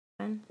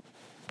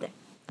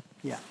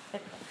Yeah.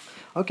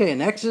 Okay,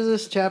 in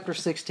Exodus chapter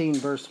 16,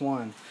 verse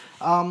 1.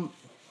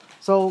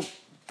 So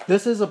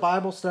this is a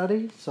Bible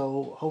study,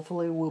 so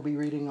hopefully we'll be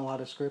reading a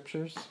lot of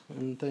scriptures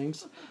and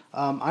things.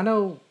 I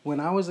know when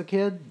I was a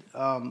kid,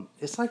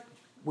 it's like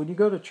when you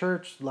go to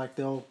church, like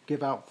they'll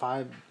give out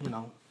five,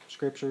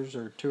 scriptures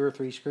or two or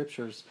three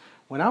scriptures.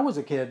 When I was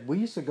a kid, we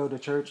used to go to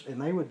church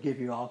and they would give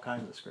you all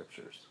kinds of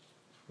scriptures,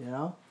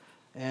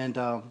 and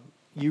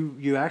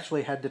you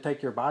actually had to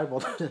take your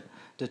Bible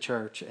to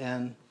church,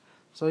 and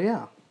so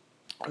yeah.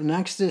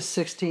 Next is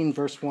 16,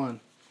 verse 1.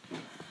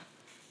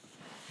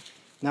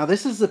 Now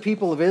this is the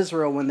people of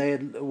Israel when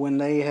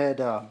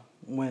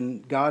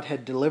God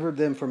had delivered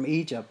them from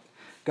Egypt.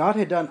 God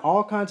had done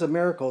all kinds of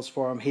miracles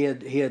for them. He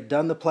had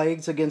done the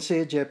plagues against the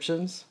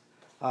Egyptians.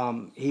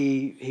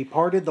 He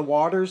parted the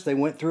waters. They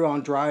went through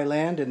on dry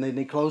land, and then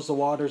he closed the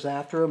waters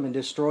after them and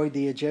destroyed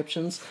the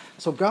Egyptians.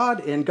 So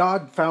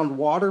God found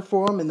water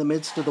for them in the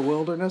midst of the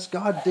wilderness.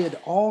 God did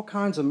all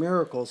kinds of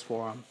miracles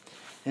for them.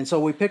 And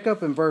so we pick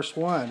up in verse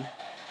 1.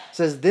 It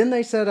says, Then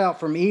they set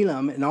out from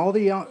Elim, and all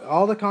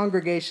the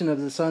congregation of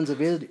the sons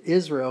of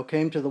Israel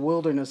came to the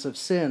wilderness of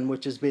Sin,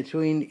 which is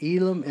between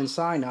Elim and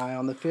Sinai,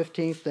 on the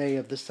 15th day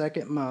of the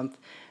second month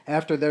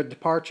after their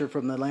departure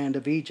from the land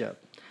of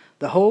Egypt.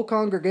 The whole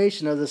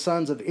congregation of the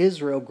sons of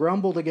Israel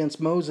grumbled against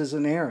Moses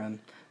and Aaron.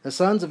 The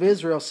sons of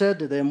Israel said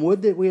to them,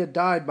 Would that we had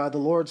died by the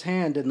Lord's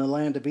hand in the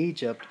land of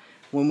Egypt,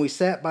 when we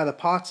sat by the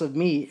pots of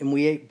meat, and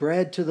we ate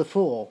bread to the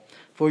full.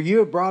 For you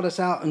have brought us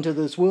out into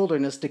this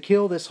wilderness to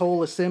kill this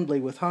whole assembly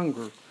with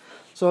hunger.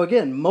 So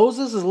again,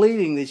 Moses is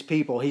leading these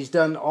people. He's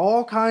done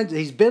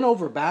he's been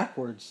over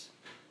backwards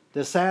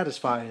to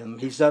satisfy him.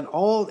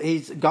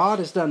 God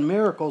has done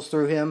miracles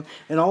through him,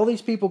 and all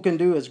these people can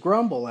do is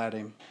grumble at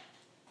him.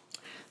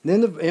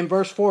 Then in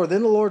verse 4,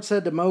 Then the Lord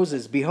said to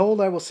Moses,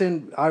 Behold, I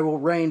will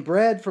rain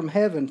bread from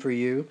heaven for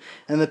you,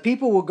 and the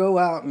people will go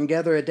out and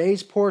gather a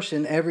day's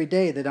portion every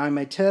day, that I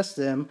may test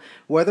them,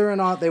 whether or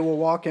not they will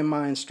walk in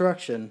my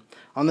instruction.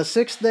 On the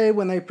sixth day,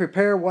 when they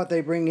prepare what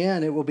they bring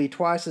in, it will be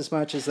twice as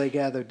much as they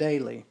gather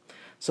daily.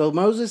 So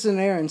Moses and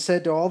Aaron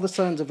said to all the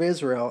sons of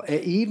Israel,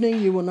 At evening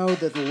you will know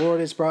that the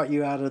Lord has brought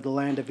you out of the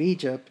land of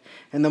Egypt.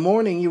 In the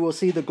morning you will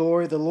see the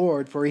glory of the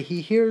Lord, for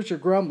he hears your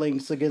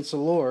grumblings against the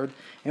Lord.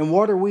 And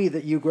what are we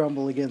that you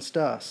grumble against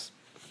us?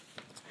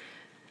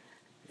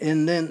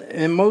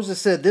 And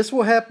Moses said, This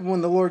will happen when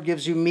the Lord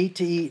gives you meat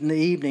to eat in the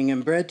evening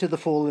and bread to the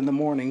full in the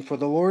morning. For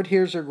the Lord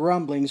hears your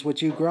grumblings,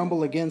 which you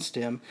grumble against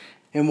him.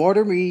 And what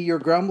are we? Your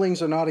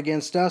grumblings are not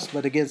against us,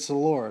 but against the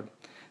Lord.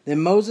 Then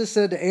Moses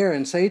said to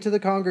Aaron, Say to the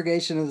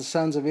congregation of the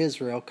sons of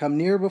Israel, Come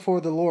near before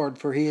the Lord,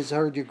 for he has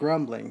heard your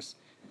grumblings.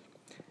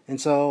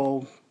 And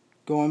so,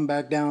 going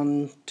back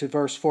down to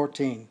verse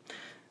 14.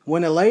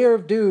 When a layer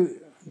of dew,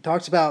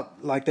 talks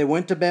about like they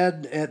went to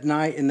bed at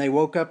night and they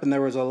woke up and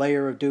there was a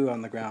layer of dew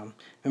on the ground.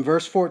 In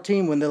verse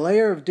 14, when the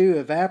layer of dew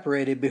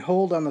evaporated,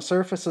 behold, on the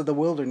surface of the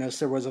wilderness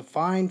there was a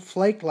fine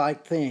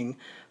flake-like thing,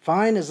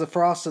 fine as the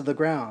frost of the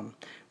ground.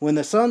 When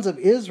the sons of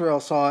Israel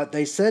saw it,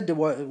 they said to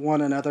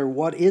one another,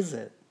 What is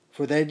it?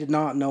 For they did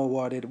not know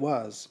what it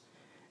was.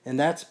 And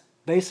that's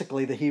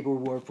basically the Hebrew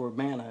word for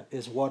manna,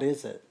 is what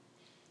is it?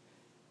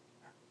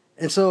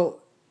 And so,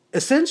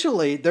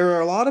 essentially, there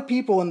are a lot of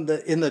people in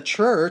the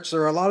church,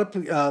 there are a lot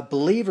of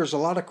believers, a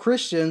lot of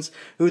Christians,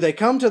 who they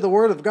come to the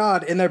Word of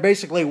God, and they're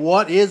basically,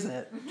 what is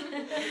it?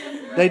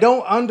 They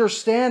don't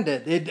understand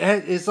it.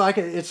 It's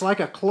like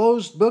a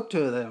closed book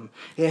to them.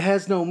 It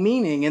has no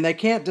meaning, and they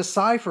can't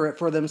decipher it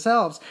for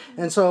themselves.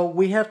 And so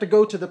we have to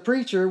go to the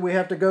preacher. We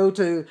have to go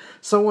to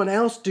someone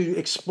else to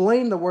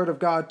explain the Word of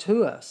God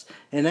to us.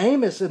 In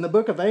the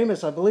book of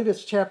Amos, I believe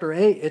it's chapter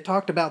 8, it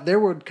talked about there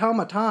would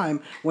come a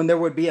time when there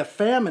would be a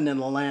famine in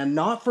the land,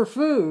 not for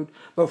food,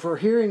 but for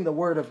hearing the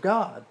Word of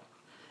God.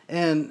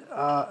 And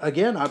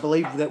again, I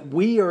believe that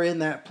we are in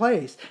that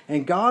place.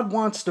 And God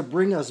wants to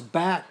bring us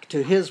back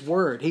to His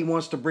Word. He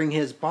wants to bring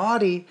His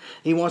body.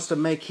 He wants to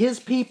make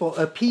His people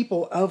a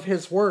people of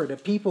His Word, a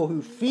people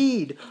who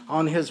feed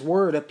on His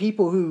Word, a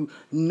people who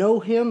know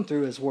Him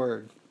through His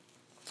Word.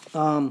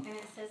 And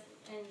it says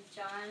in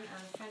John, I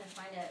was trying to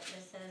find it,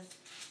 it says,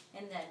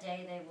 in that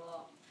day they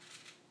will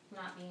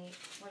not be,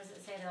 what does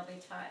it say, they'll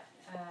be taught,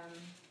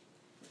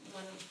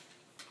 when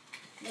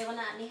they will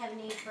not have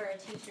need for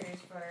teachers,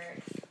 for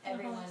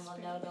everyone will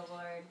know the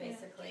Lord,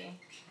 basically.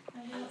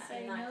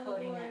 I'm not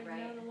quoting that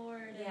right. Know the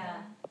Lord.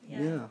 Yeah.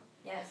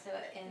 Yeah, so,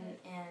 and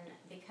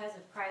because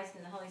of Christ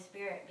and the Holy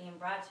Spirit being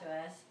brought to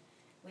us,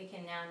 we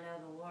can now know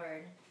the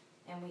Lord,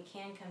 and we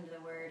can come to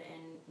the Word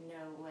and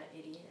know what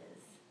it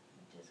is,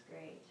 which is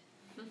great.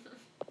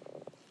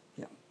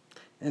 Yeah.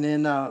 And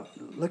then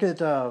look at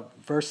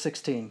verse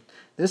 16.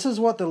 This is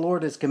what the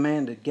Lord has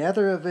commanded.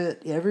 Gather of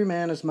it every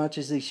man as much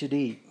as he should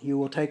eat. You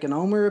will take an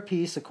omer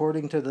apiece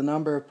according to the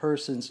number of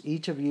persons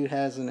each of you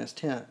has in his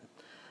tent.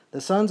 The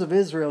sons of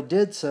Israel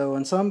did so,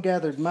 and some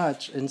gathered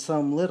much, and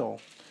some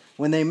little.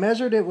 When they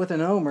measured it with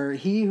an omer,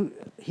 he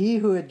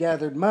who had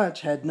gathered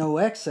much had no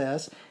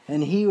excess,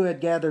 and he who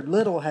had gathered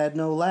little had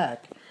no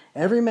lack.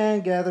 Every man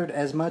gathered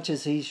as much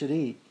as he should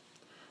eat.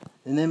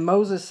 And then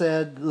Moses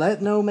said,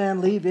 "Let no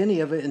man leave any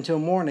of it until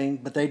morning."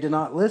 But they did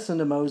not listen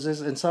to Moses,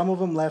 and some of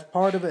them left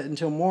part of it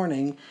until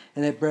morning,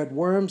 and it bred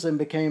worms and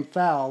became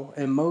foul,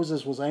 and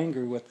Moses was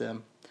angry with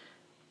them.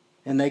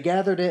 And they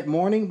gathered it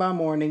morning by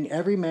morning,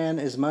 every man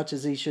as much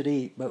as he should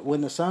eat. But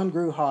when the sun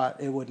grew hot,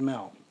 it would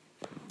melt.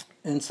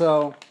 And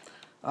so,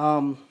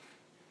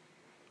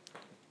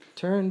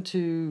 turn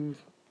to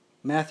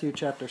Matthew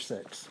chapter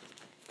 6.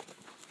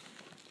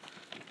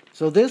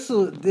 So this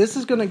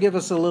is going to give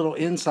us a little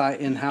insight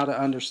in how to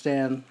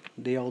understand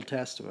the Old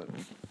Testament.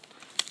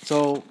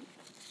 So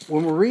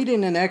when we're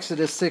reading in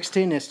Exodus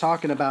 16, it's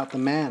talking about the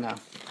manna.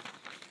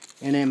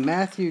 And in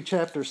Matthew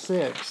chapter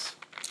 6,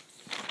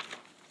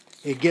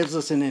 it gives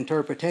us an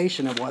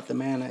interpretation of what the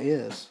manna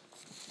is.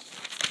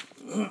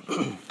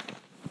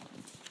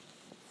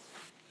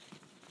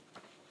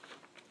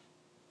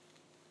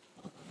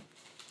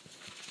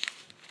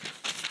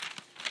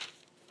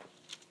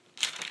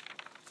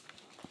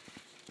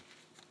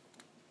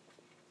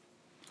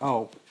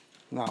 Oh,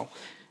 no.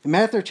 In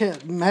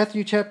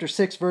Matthew chapter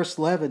 6, verse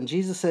 11,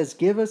 Jesus says,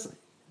 "Give us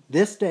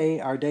this day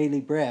our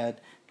daily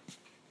bread."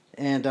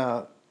 And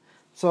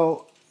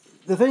so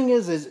the thing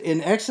is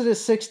in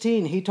Exodus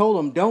 16, he told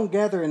them, don't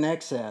gather in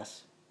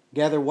excess.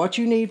 Gather what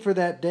you need for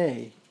that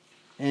day.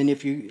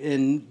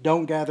 And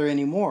don't gather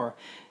any more.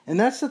 And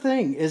that's the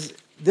thing, is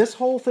this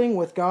whole thing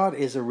with God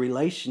is a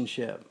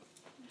relationship.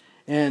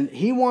 And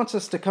he wants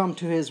us to come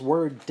to his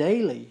word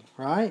daily,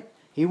 right?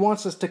 He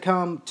wants us to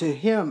come to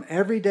him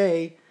every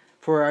day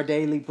for our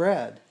daily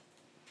bread.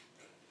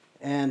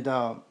 And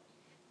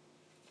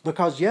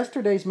because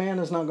yesterday's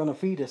manna is not going to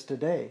feed us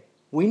today.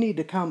 We need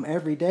to come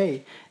every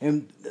day.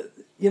 And,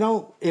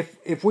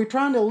 if we're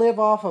trying to live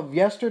off of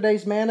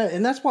yesterday's manna,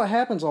 and that's what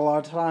happens a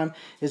lot of the time,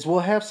 is we'll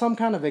have some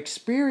kind of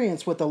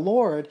experience with the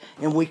Lord,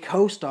 and we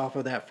coast off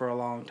of that for a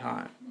long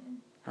time.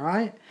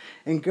 Right?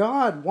 And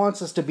God wants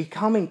us to be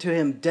coming to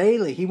him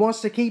daily. He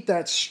wants to keep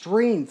that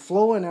stream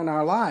flowing in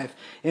our life.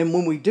 And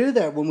when we do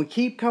that, when we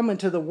keep coming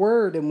to the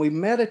Word and we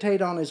meditate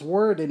on his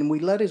Word and we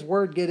let his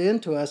Word get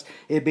into us,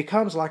 it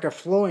becomes like a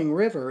flowing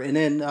river. And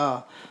in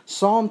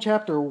Psalm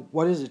chapter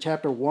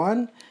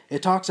 1,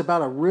 it talks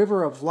about a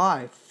river of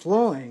life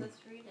flowing. Let's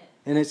read it.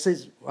 And it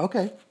says,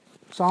 okay,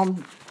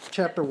 Psalm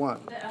chapter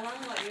 1. But along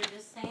what you're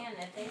just saying,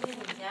 if they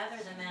didn't gather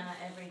the manna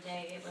every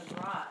day, it would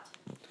rot.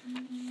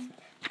 Mm-hmm.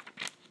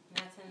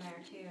 That's in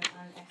there too,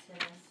 on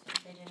Exodus.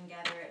 If they didn't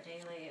gather it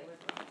daily, it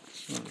would rot.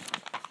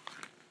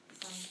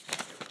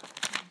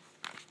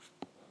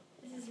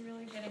 This is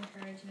really good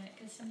encouragement,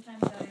 because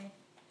sometimes I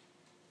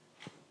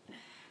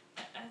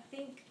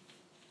think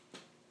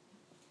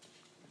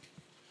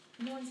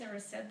no one's ever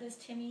said this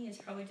to me. It's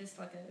probably just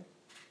like a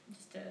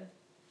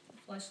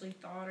fleshly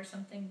thought or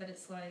something, but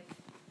it's like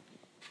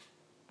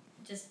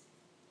just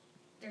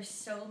there's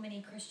so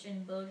many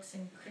Christian books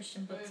and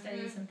Christian book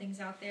studies and things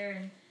out there,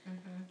 and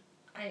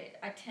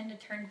I tend to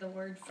turn to the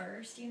Word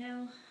first,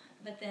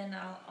 but then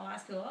I'll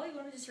ask people, oh, you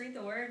want to just read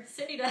the Word?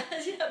 Cindy does,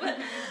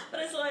 but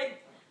it's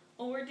like,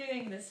 well, we're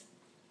doing this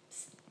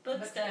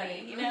book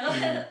study,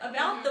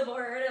 about the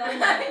Word. And I'm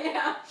like,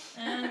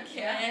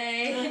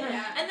 okay.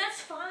 Yeah. And that's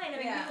fine.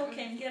 I mean, people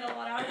can get a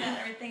lot out of that and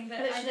everything,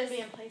 but it shouldn't be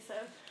in place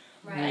of.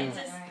 Right.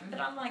 But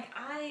I'm like,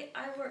 I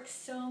work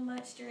so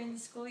much during the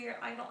school year.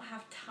 I don't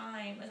have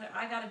time. It's like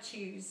I gotta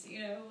choose,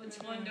 which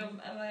one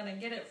am I gonna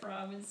get it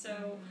from? And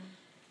so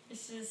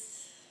it's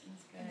just,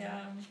 that's good.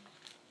 Yeah.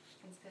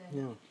 That's good.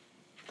 Yeah.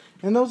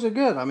 And those are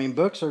good. I mean,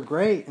 books are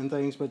great and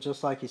things, but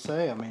just like you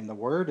say, I mean, the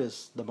Word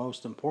is the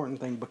most important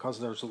thing because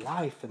there's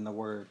life in the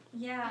Word.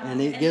 Yeah.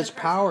 And it gives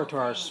power to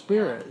our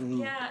spirit.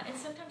 Yeah. And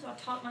sometimes I'll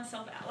talk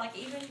myself out. Like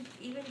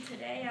even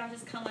today, I'm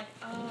just kind of like,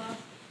 oh,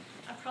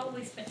 I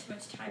probably spent too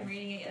much time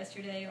reading it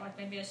yesterday. Like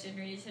maybe I shouldn't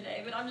read it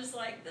today. But I'm just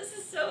like, this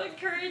is so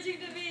encouraging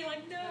to me.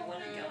 Like, no, I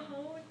want to go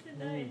home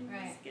tonight and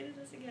just get into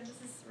this again.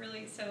 This is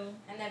really so.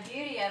 And the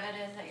beauty of it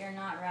is that you're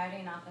not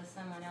writing off of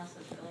someone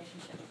else's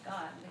relationship with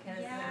God,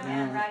 because the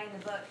man writing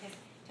the book is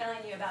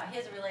telling you about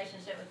his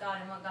relationship with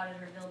God and what God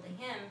has revealed to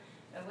him.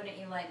 But wouldn't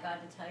you like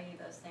God to tell you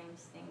those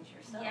things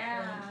yourself?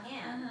 Yeah. Well, he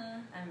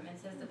can. It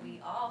says that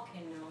we all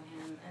can know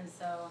him, and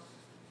so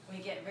we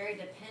get very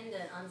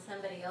dependent on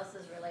somebody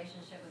else's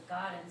relationship with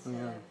God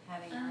instead of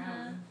having our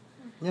own.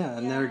 Yeah,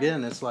 and there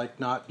again, it's like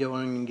not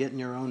going and getting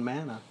your own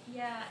manna.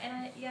 Yeah,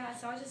 and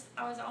so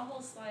I was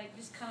almost like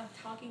just kind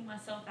of talking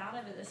myself out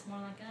of it this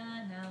morning,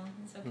 like, no,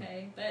 it's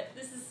okay. But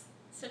this is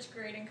such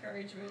great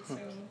encouragement, so.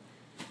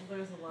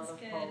 There's a lot of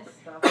false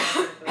stuff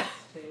in the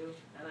books too,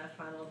 and I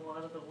find a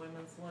lot of the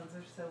women's ones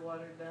are so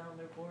watered down,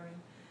 they're boring.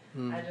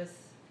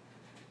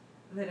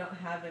 They don't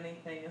have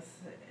anything,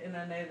 and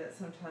I know that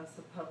sometimes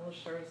the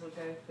publishers will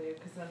go through,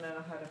 because I know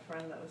I had a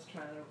friend that was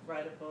trying to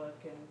write a book,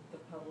 and the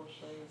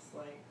publisher was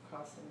like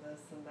crossing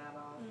this and that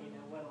off,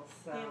 what'll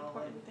sell. The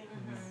important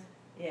things.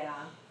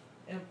 Yeah,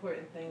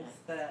 important things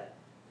that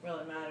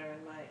really matter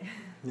and might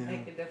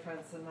make a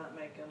difference and not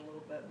make it a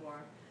little bit more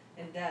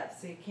in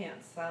depth. So you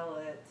can't sell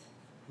it,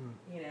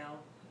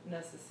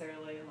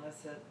 necessarily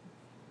unless it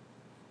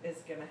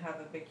is going to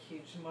have a big,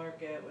 huge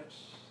market, which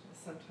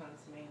sometimes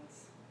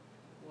means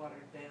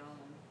watered down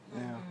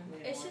and Yeah.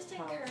 you know, It's more just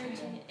powerful.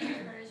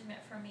 encouragement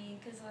for me,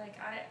 because like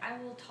I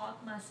will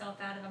talk myself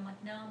out of it. I'm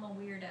like, no, I'm a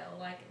weirdo.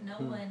 Like no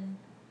one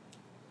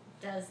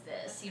does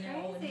this, you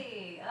know.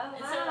 Crazy. Oh,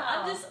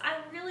 wow. And so I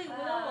really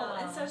will.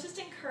 And so it's just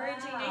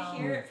encouraging Wow. to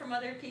hear it from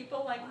other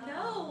people. Like,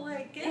 Wow. no,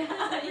 like, get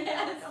Yeah, this.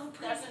 yes, Oh,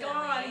 praise definitely.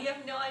 God. You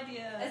have no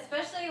idea.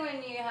 Especially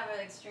when you have an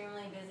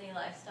extremely busy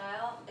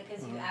lifestyle,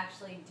 because you Mhm.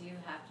 actually do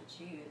have to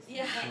choose.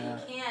 Yeah.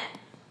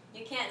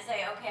 You can't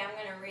say, okay, I'm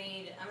gonna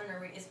read,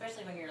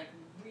 especially when you're like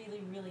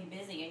really, really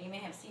busy, and you may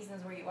have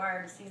seasons where you are,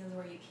 and seasons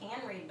where you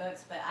can read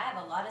books, but I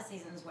have a lot of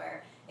seasons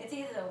where it's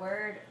either the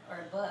word or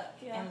a book,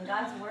 Yeah. and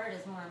God's word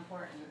is more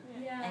important.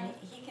 Yeah. And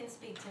he can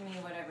speak to me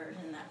whatever's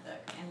in that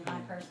book and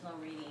my personal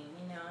reading,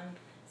 you know, and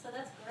so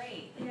that's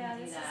great that Yeah, you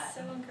do this that. is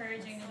so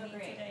encouraging That's to so me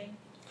great. today.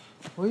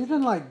 Well,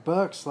 even like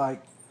books,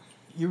 like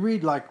you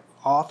read like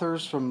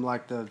authors from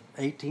like the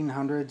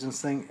 1800s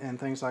and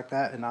things like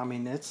that, and I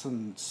mean it's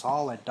some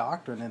solid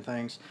doctrine and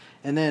things.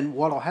 And then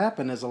what'll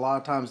happen is a lot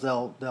of times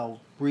they'll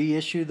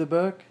reissue the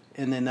book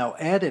and then they'll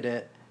edit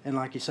it, and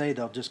like you say,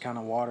 they'll just kind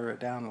of water it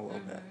down a little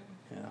bit,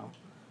 you know.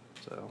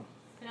 So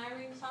Can I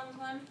read Psalms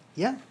 1?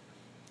 yeah,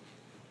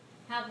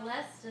 How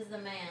blessed is the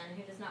man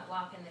who does not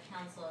walk in the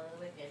counsel of the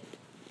wicked,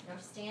 nor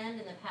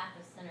stand in the path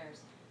of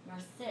sinners, nor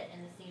sit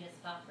in the seat of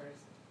scoffers.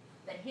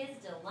 But his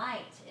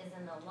delight is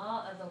in the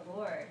law of the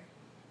Lord,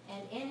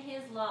 and in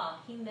his law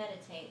he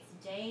meditates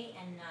day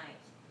and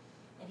night.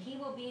 And he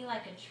will be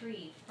like a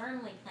tree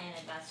firmly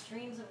planted by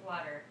streams of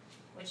water,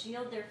 which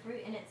yield their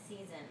fruit in its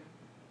season.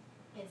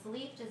 Its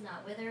leaf does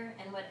not wither,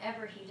 and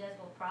whatever he does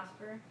will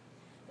prosper.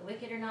 The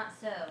wicked are not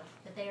so,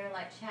 but they are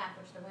like chaff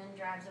which the wind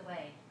drives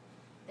away.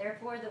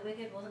 Therefore the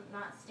wicked will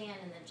not stand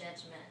in the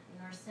judgment,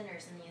 nor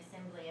sinners in the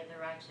assembly of the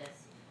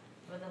righteous.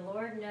 For the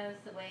Lord knows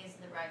the ways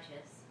of the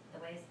righteous, the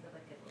ways of the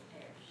wicked will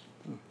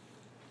perish.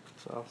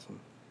 it's awesome.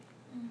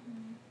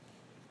 Mm-hmm.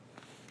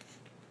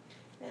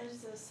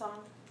 There's a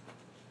song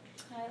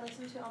I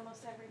listen to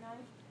almost every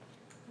night,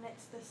 and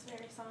it's this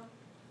very song.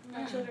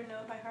 My children know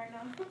it by heart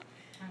now.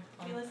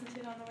 We listen to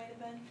it on the way to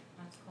bed.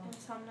 That's cool. In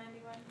Psalm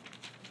 91.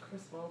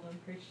 Chris Walden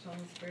preached on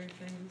this very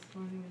thing this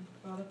morning and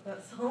brought up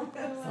that song.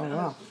 Oh,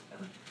 wow.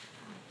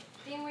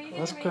 Dean, were you going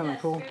That's to read kinda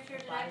that cool. scripture?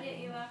 Did I get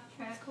you off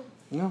track?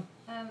 No,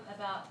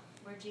 About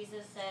where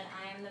Jesus said,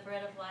 I am the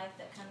bread of life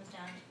that comes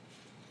down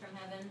from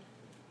heaven?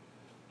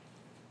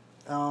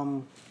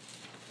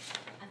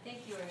 I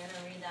think you were going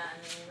to read that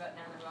and then you wrote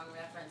down the wrong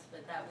reference,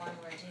 but that one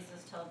where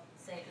Jesus told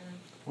Satan,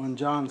 when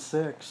John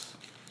 6.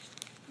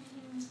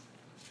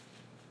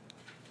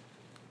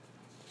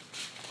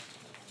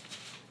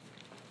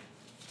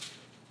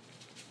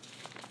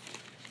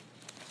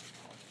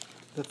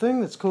 The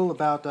thing that's cool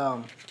about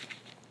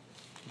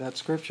that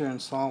scripture in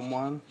Psalm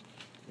 1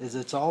 is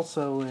it's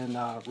also in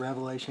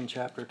Revelation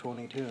chapter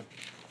 22.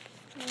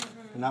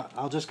 And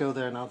I'll just go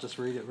there and I'll just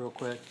read it real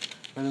quick.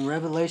 And in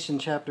Revelation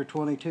chapter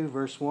 22,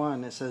 verse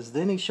 1, it says,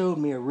 Then he showed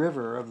me a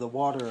river of the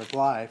water of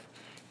life,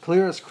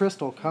 clear as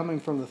crystal, coming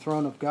from the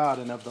throne of God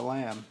and of the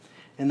Lamb.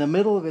 In the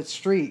middle of its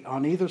street,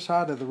 on either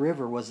side of the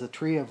river, was the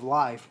tree of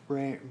life,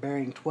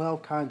 bearing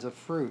 12 kinds of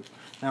fruit.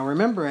 Now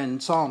remember in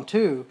Psalm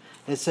 2,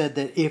 it said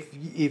that if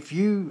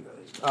you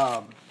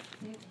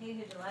he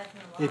who delights in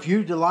the law. if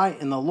you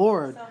delight in the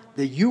Lord,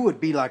 that you would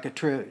be like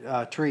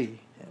a tree,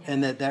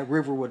 and that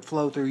river would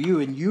flow through you,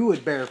 and you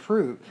would bear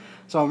fruit.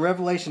 So in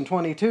Revelation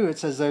 22, it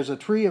says, There's a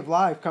tree of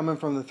life coming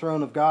from the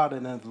throne of God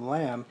and of the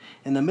Lamb.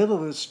 In the middle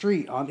of the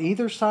street, on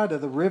either side of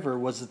the river,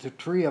 was the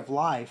tree of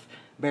life,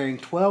 bearing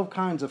 12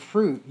 kinds of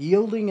fruit,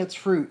 yielding its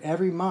fruit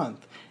every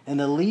month. And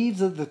the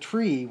leaves of the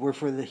tree were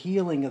for the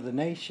healing of the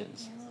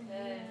nations.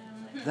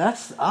 Good.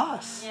 That's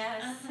us.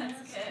 Yes,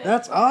 that's good.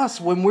 That's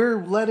us. When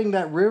we're letting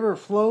that river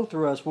flow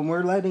through us, when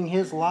we're letting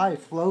His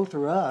life flow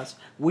through us,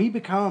 we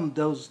become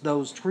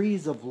those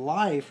trees of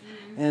life,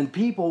 and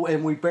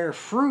we bear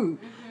fruit,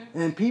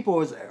 and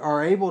people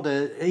are able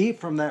to eat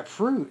from that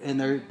fruit, and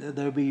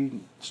they'll be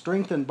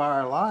strengthened by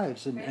our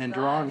lives and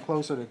drawn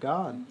closer to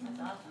God.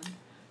 That's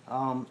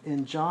awesome.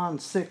 In John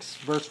 6,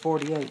 verse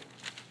 48.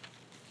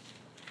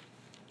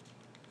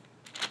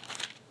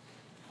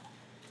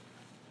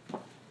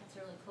 That's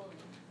really cool.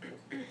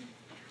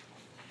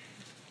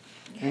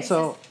 And It's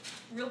so, just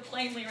real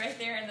plainly right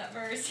there in that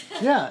verse.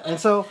 yeah,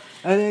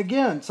 and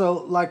again,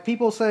 like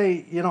people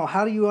say,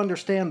 how do you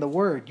understand the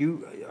Word?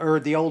 Or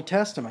the Old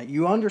Testament?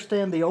 You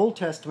understand the Old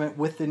Testament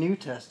with the New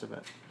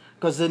Testament,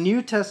 because the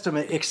New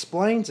Testament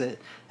explains it,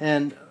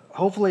 and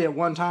hopefully at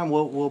one time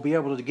we'll be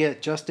able to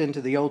get just into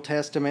the Old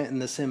Testament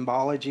and the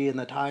symbology and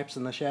the types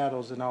and the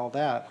shadows and all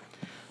that.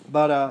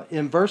 But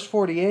in verse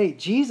 48,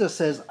 Jesus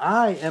says,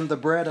 I am the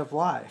bread of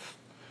life.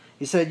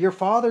 He said, Your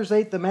fathers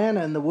ate the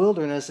manna in the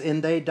wilderness,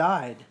 and they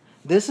died.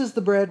 This is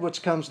the bread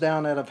which comes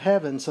down out of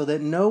heaven, so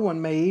that no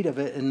one may eat of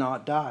it and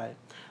not die.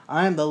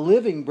 I am the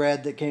living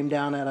bread that came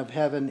down out of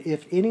heaven.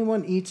 If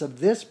anyone eats of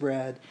this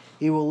bread,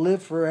 he will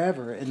live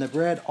forever. And the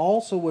bread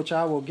also which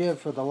I will give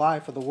for the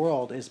life of the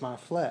world is my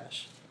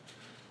flesh.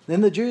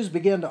 Then the Jews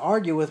began to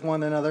argue with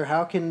one another,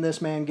 How can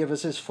this man give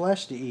us his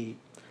flesh to eat?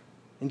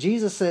 And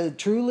Jesus said,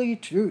 truly,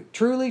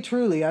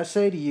 truly, I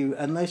say to you,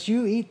 unless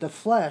you eat the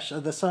flesh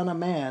of the Son of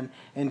Man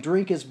and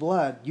drink his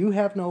blood, you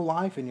have no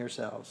life in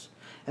yourselves.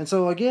 And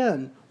so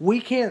again,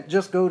 we can't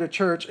just go to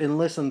church and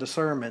listen to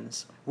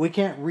sermons. We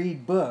can't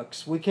read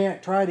books. We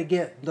can't try to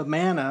get the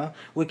manna.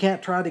 We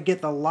can't try to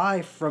get the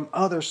life from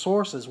other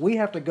sources. We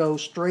have to go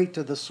straight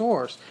to the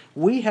source.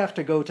 We have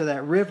to go to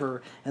that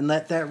river and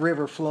let that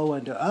river flow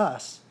into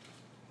us.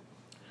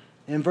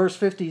 In verse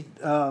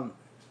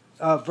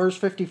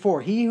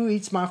 54, he who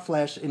eats my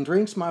flesh and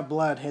drinks my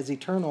blood has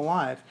eternal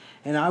life,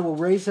 and I will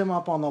raise him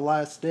up on the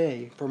last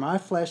day. For my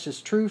flesh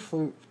is true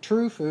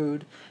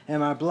food,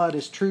 and my blood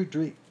is true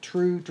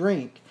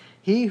drink.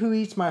 He who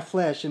eats my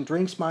flesh and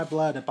drinks my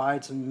blood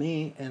abides in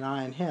me, and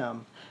I in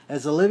him.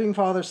 As the living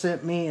Father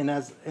sent me,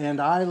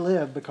 and I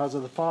live because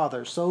of the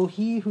Father, so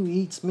he who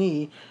eats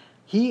me,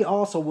 he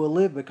also will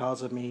live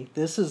because of me.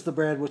 This is the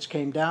bread which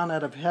came down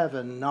out of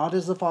heaven, not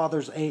as the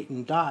fathers ate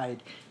and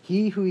died.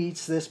 He who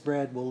eats this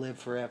bread will live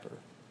forever.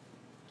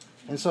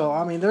 And so,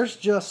 I mean, there's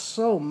just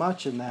so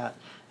much in that.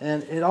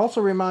 And it also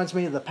reminds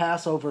me of the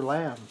Passover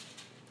lamb.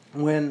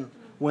 When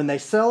they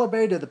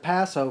celebrated the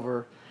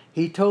Passover,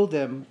 he told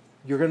them,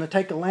 you're going to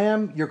take a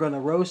lamb, you're going to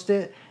roast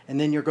it, and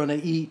then you're going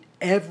to eat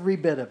every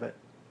bit of it.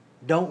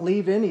 Don't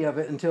leave any of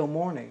it until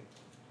morning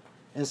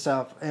and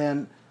stuff.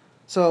 And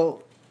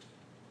so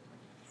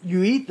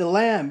you eat the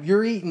lamb,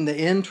 you're eating the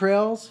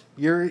entrails,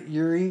 you're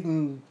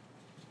eating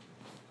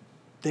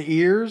the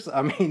ears.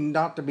 I mean,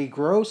 not to be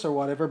gross or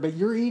whatever, but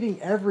you're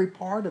eating every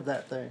part of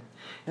that thing.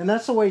 And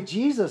that's the way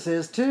Jesus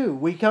is too.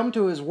 We come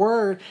to his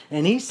word,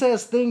 and he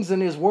says things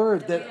in his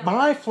word that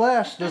my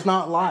flesh does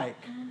not like.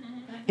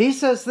 He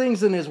says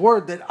things in his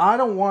word that I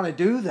don't want to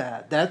do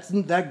that.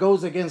 That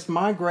goes against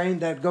my grain,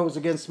 that goes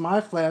against my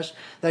flesh,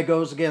 that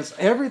goes against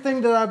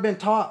everything that I've been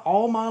taught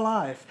all my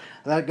life.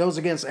 That goes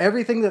against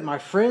everything that my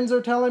friends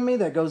are telling me,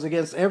 that goes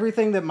against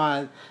everything that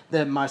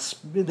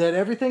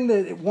everything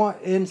that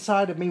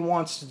inside of me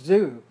wants to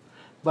do.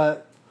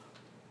 But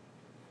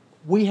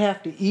we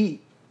have to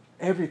eat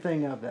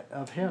everything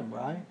of him,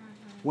 right?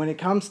 When it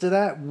comes to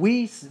that,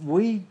 we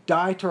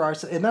die to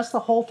ourselves. And that's the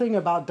whole thing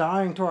about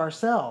dying to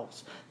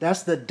ourselves.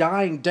 That's the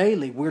dying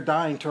daily. We're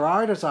dying to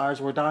our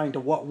desires. We're dying to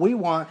what we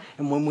want.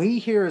 And when we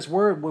hear his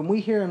word, when we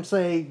hear him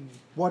say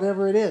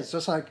whatever it is,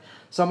 just like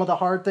some of the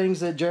hard things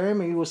that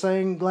Jeremy was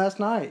saying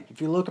last night.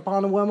 If you look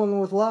upon a woman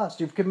with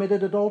lust, you've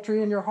committed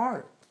adultery in your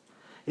heart.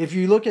 If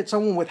you look at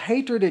someone with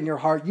hatred in your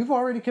heart, you've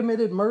already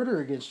committed murder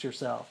against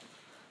yourself.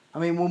 I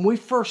mean, when we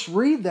first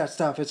read that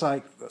stuff, it's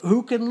like,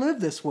 who can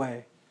live this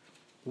way?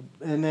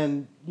 And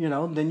then,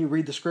 then you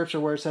read the scripture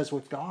where it says,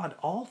 with God,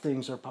 all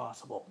things are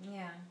possible.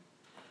 Yeah.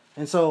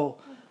 And so,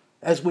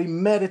 as we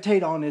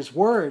meditate on his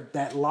word,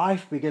 that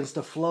life begins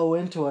to flow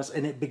into us,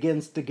 and it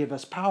begins to give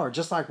us power.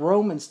 Just like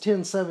Romans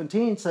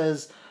 10:17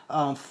 says,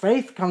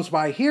 faith comes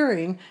by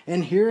hearing,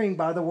 and hearing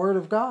by the word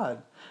of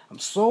God.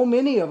 So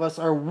many of us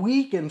are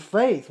weak in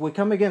faith. We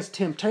come against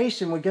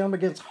temptation. We come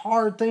against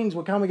hard things.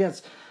 We come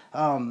against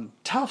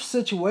tough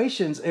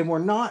situations, and we're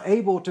not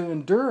able to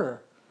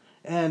endure.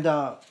 And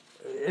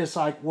it's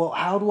like, well,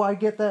 how do I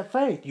get that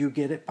faith? You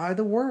get it by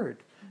the word.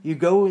 You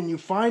go and you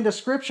find a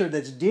scripture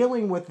that's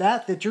dealing with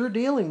that you're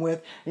dealing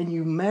with, and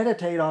you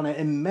meditate on it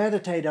and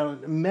meditate on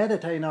it and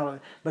meditate on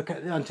it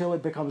until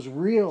it becomes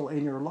real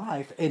in your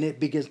life, and it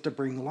begins to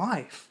bring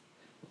life.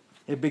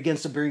 It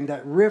begins to bring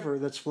that river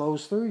that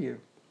flows through you.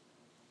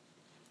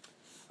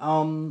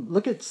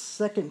 Look at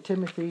 2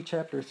 Timothy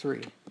chapter 3.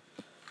 Real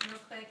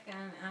quick, I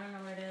don't know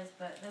where it is,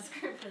 but the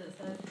scripture that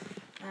says,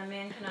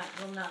 man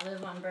will not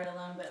live on bread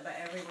alone, but by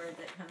every word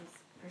that comes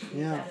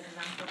proceeds out of the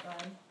mouth of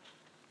God.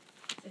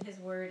 So his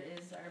word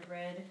is our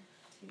bread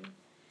too.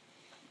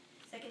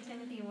 2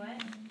 Timothy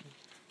what?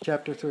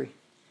 Chapter 3.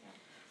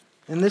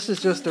 And this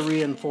is just to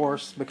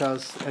reinforce,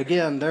 because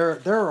again, there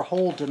are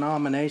whole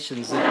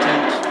denominations that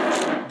teach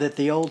that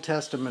the Old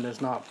Testament is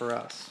not for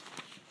us.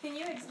 Can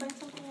you explain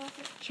something else?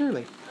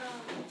 Surely.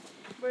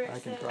 Where it I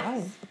can says,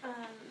 try.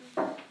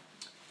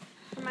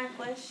 For my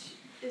flesh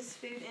is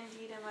food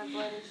indeed, and my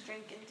blood is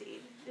drink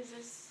indeed. Is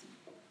this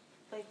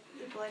like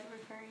the blood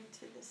referring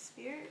to the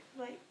spirit?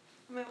 Like,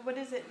 I mean, what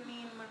does it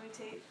mean when we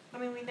take? I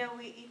mean, we know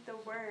we eat the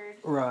word,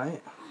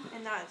 Right.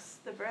 and that's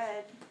the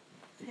bread,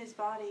 his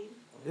body.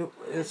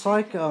 It's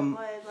like blood,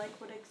 like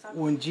what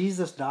exactly? when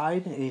Jesus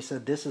died, and he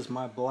said, "This is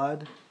my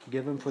blood,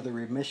 given for the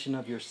remission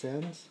of your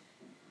sins."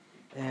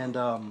 And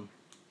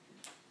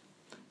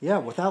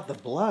without the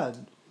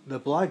blood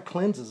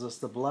cleanses us.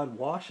 The blood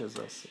washes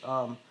us.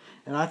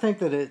 And I think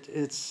that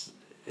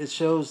it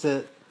shows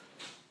that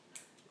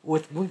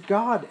with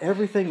God,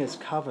 everything is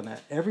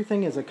covenant.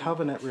 Everything is a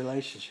covenant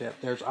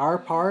relationship. There's our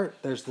part.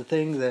 There's the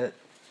thing that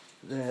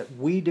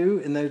we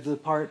do, and there's the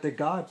part that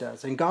God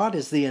does. And God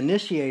is the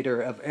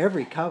initiator of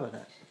every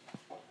covenant.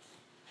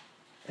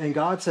 And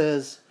God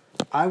says,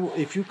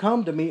 if you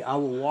come to me, I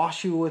will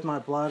wash you with my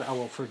blood. I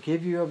will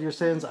forgive you of your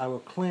sins. I will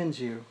cleanse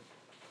you.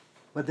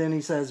 But then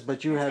he says,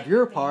 but you have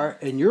your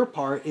part, and your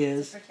part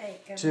is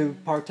to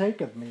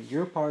partake of me.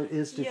 Your part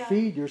is to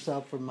feed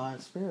yourself from my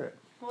spirit.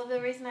 Well,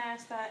 the reason I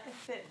asked that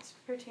if it's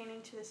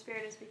pertaining to the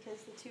Spirit is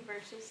because the two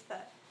verses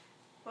that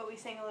what we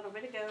sang a little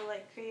bit ago,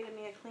 like create in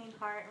me a clean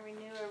heart and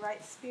renew a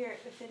right spirit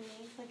within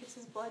me, like it's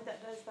His blood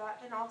that does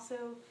that, and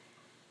also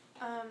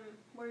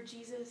where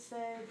Jesus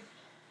said,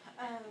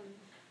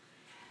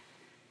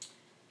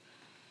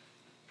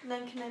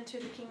 none can enter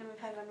the kingdom of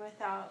heaven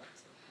without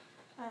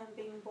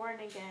being born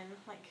again,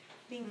 like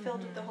being filled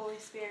with the Holy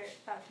Spirit,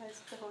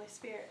 baptized with the Holy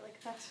Spirit,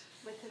 like that's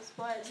with His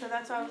blood. So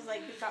that's why I was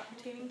like, is that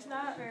pertaining to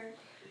that, or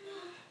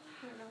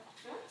I don't know.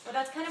 Well,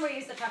 that's kind of where you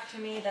used to talk to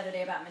me the other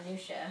day about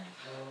minutia.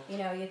 You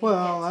know, you can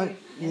Well, get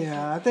too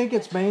I think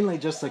it's mainly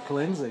just the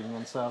cleansing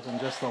and stuff, and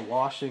just the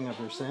washing of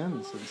your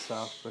sins and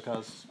stuff,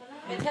 because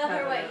But tell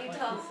her what you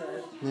told.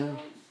 yeah,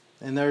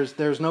 and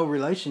there's no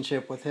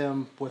relationship with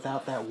Him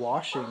without that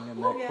washing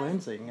and that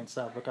cleansing and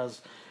stuff,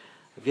 because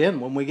again,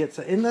 when we get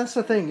to, and that's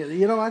the thing,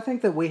 you know, I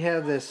think that we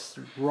have this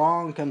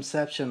wrong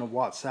conception of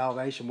what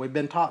salvation. We've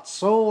been taught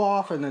so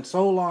often and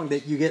so long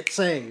that you get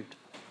saved.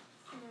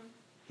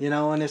 You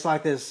know, and it's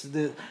like this,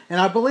 and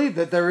I believe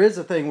that there is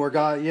a thing where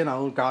God, you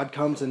know, God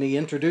comes and He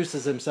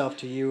introduces Himself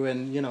to you,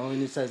 and, you know,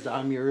 and He says,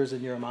 I'm yours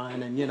and you're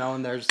mine, and, you know,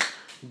 and there's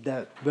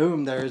that,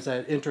 boom, there's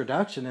that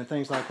introduction and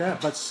things like that.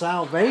 But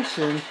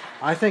salvation,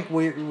 I think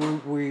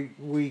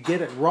we get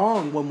it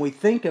wrong when we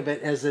think of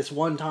it as this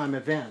one-time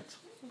event.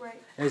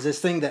 Right. As this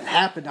thing that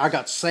happened. I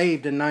got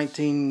saved in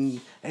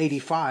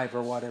 1985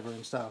 or whatever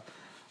and stuff.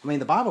 I mean,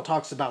 the Bible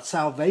talks about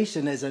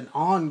salvation as an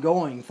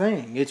ongoing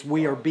thing. It's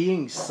we are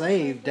being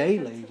saved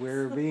daily.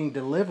 We're being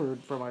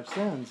delivered from our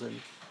sins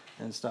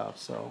and stuff.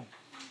 So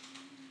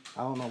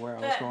I don't know where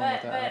I was going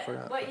with that. I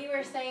forgot. What you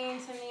were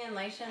saying to me and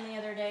Laishan the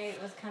other day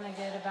was kind of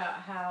good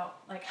about how,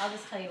 like, I'll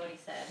just tell you what he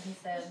said. He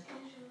said,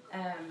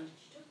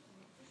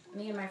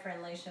 me and my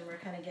friend Laishan were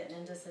kind of getting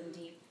into some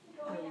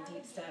really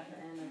deep stuff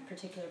in a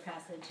particular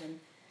passage,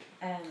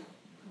 and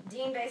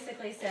Dean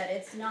basically said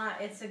it's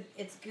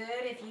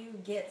good if you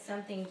get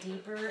something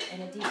deeper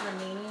and a deeper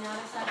meaning out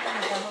of something,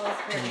 if the Holy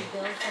Spirit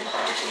reveals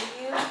something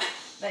to you.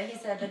 But he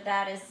said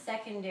that is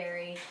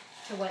secondary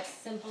to what's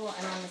simple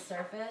and on the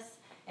surface.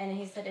 And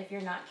he said if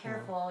you're not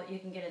careful, you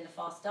can get into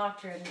false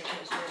doctrine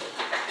because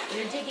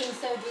you're digging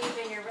so deep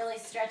and you're really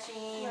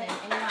stretching and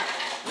you're not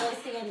really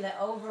seeing the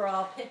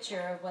overall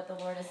picture of what the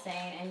Lord is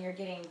saying, and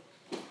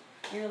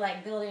you're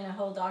like building a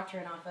whole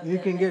doctrine off of it. You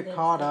can get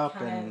caught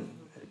up in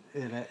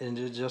it, and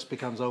it just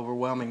becomes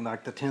overwhelming,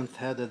 like the 10th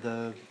head of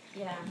the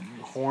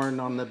horn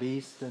on the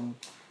beast. And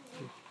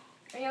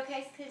are you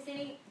okay,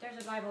 Cindy?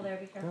 There's a Bible there.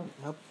 Be careful.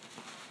 Yep.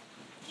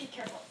 Be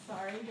careful.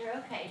 Sorry. You're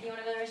okay. Do you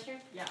want to go to the restroom?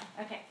 Yeah.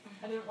 Okay.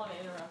 I didn't want to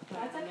interrupt.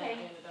 That's and okay. then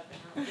I ended up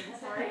interrupting.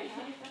 Sorry.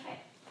 Okay.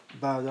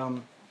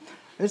 But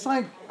it's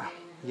like,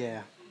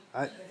 yeah,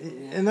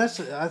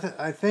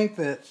 I think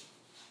that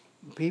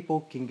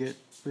people can get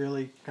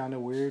really kind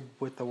of weird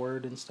with the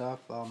word and stuff.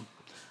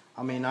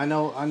 I mean, I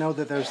know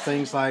that there's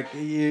things like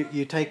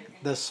you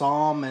take the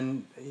psalm,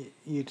 and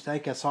you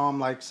take a psalm,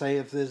 like say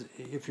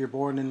if you're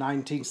born in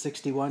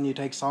 1961, you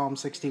take Psalm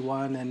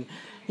 61, and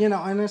you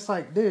know, and it's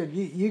like, dude,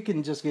 you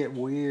can just get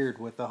weird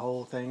with the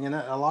whole thing, and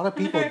a lot of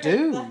people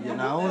do, you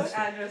know. Those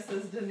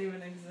addresses didn't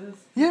even exist.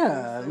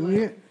 Yeah,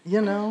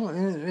 you know,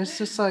 and it's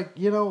just like,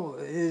 you know,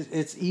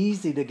 it's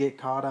easy to get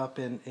caught up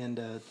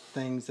into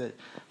things that,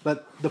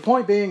 but the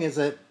point being is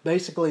that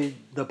basically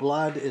the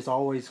blood is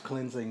always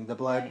cleansing. The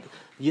blood,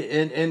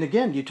 and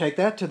again, you take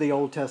that to the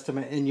Old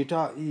Testament, and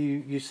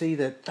you see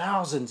that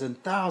thousands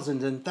and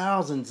thousands and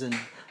thousands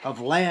of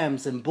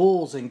lambs and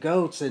bulls and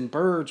goats and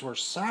birds were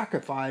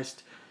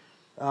sacrificed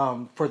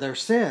for their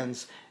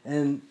sins,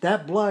 and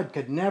that blood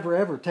could never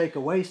ever take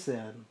away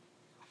sin.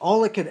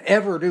 All it could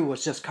ever do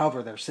was just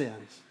cover their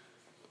sins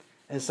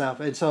and stuff.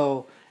 And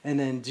so, and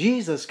then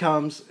Jesus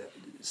comes,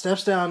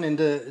 steps down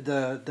into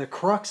the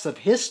crux of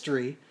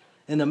history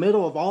in the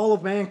middle of all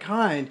of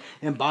mankind,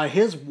 and by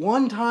His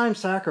one-time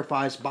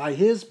sacrifice, by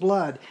His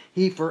blood,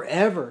 He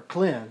forever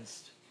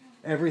cleansed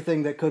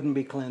everything that couldn't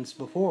be cleansed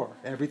before,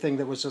 everything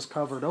that was just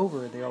covered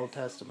over in the Old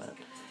Testament.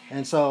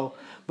 And so,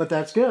 but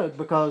that's good,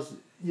 because,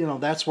 you know,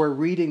 that's where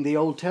reading the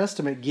Old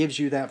Testament gives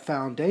you that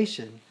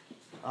foundation.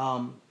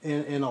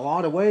 In a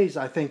lot of ways,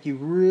 I think you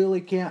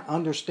really can't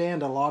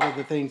understand a lot of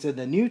the things in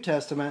the New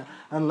Testament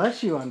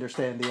unless you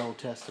understand the Old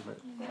Testament.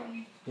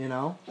 You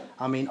know,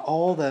 I mean,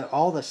 all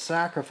the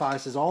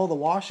sacrifices, all the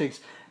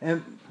washings,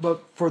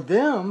 but for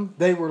them,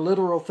 they were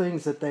literal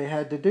things that they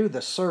had to do.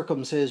 The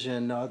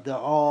circumcision,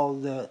 all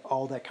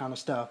that kind of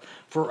stuff.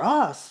 For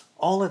us,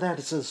 all of that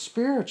is a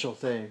spiritual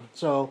thing.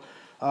 So.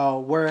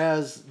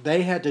 Whereas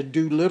they had to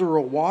do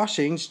literal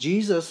washings,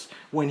 Jesus,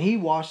 when He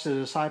washed the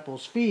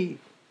disciples' feet,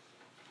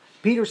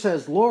 Peter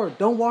says, Lord,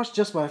 don't wash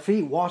just my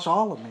feet, wash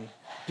all of me.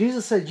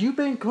 Jesus said, you've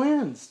been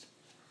cleansed.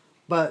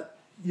 But,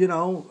 you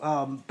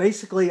know,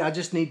 basically I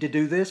just need to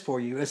do this for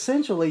you.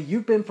 Essentially,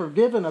 you've been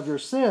forgiven of your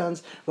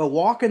sins, but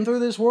walking through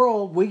this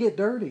world, we get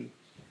dirty.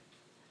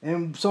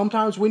 And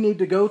sometimes we need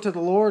to go to the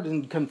Lord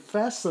and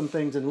confess some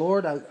things. And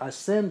Lord, I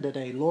sinned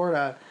today. Lord,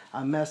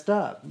 I messed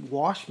up.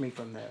 Wash me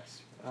from this.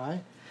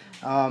 Right?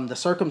 The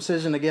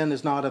circumcision, again,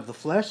 is not of the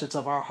flesh, it's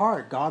of our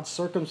heart. God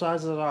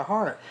circumcises our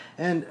heart.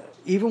 And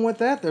even with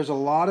that, there's a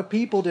lot of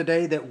people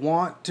today that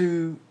want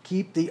to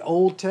keep the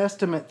Old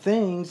Testament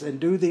things and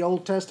do the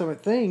Old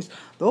Testament things.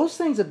 Those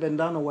things have been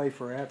done away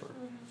forever.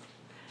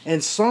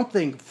 And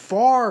something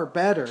far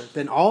better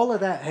than all of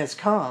that has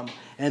come,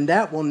 and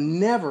that will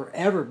never,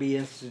 ever be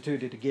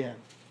instituted again.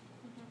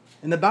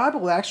 And the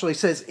Bible actually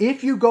says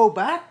if you go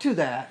back to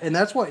that, and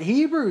that's what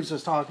Hebrews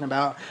is talking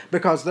about,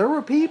 because there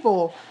were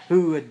people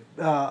who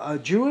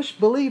had, Jewish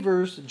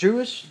believers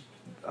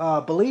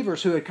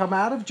who had come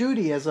out of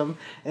Judaism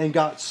and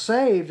got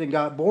saved and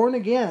got born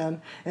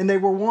again, and they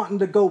were wanting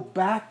to go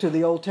back to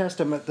the Old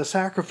Testament, the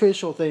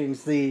sacrificial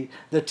things, the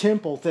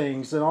temple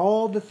things, and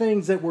all the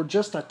things that were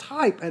just a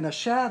type and a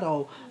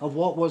shadow of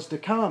what was to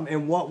come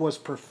and what was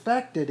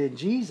perfected in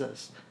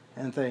Jesus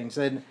and things.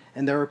 And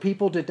there are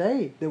people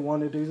today that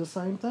want to do the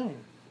same thing.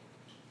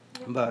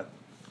 But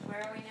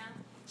Where are we now?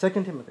 2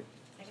 Timothy.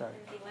 Sorry.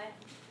 Timothy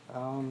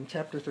what?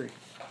 Chapter 3.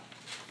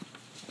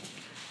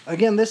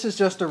 Again, this is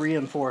just to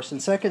reinforce. In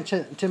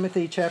 2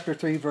 Timothy chapter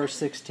 3, verse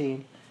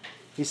 16,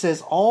 he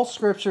says, all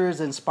Scripture is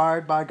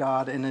inspired by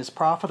God and is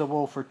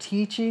profitable for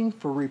teaching,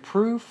 for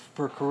reproof,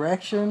 for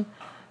correction,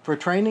 for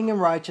training in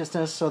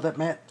righteousness, so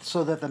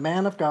that the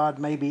man of God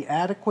may be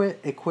adequate,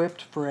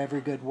 equipped for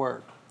every good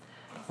work.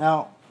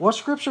 Now, what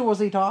Scripture was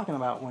he talking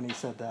about when he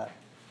said that?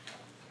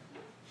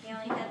 He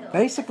only had the Old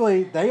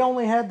Basically, Testament. they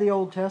only had the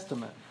Old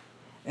Testament.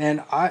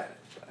 And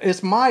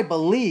it's my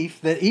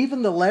belief that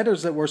even the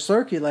letters that were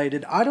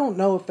circulated, I don't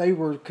know if they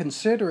were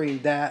considering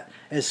that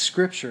as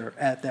Scripture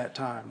at that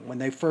time when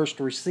they first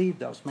received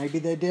those. Maybe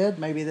they did,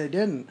 maybe they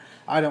didn't.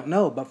 I don't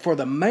know. But for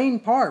the main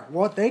part,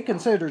 what they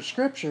considered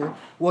Scripture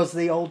was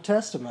the Old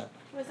Testament.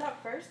 Was that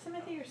 1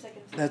 Timothy or 2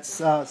 Timothy? That's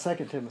 2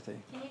 Timothy.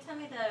 Can you tell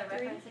me the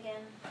reference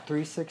again?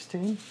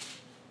 3:16.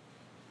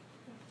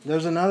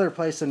 There's another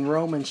place in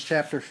Romans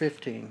chapter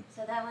 15.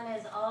 So that one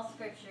is all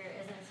Scripture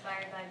is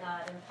inspired by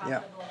God and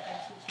profitable for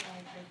teaching,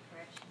 reproof,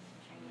 correction, and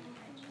training in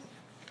righteousness.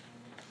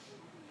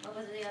 What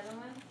was the other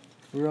one?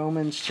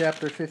 Romans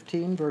chapter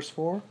 15, verse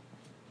 4.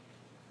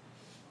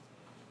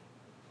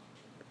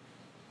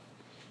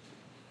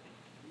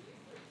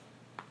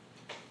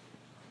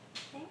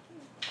 Thank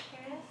you.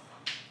 Here it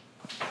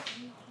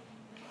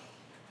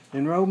is.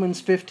 In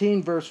Romans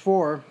 15, verse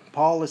 4,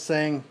 Paul is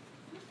saying,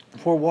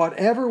 for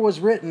whatever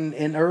was written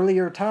in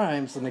earlier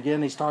times, and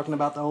again he's talking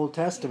about the Old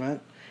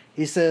Testament,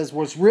 he says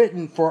was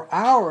written for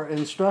our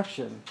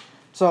instruction.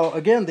 So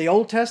again, the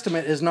Old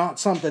Testament is not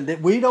something that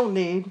we don't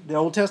need. The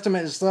Old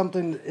Testament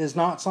is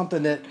not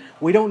something that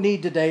we don't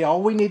need today.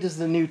 All we need is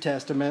the New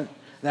Testament.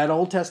 That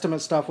Old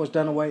Testament stuff was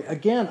done away.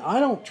 Again,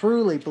 I don't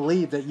truly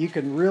believe that you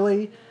can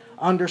really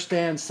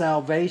understand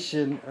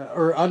salvation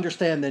or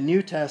understand the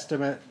New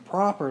Testament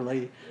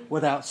properly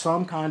without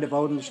some kind of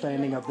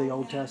understanding of the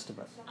Old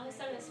Testament. I always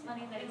thought it was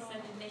funny that he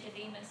said to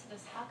Nicodemus, he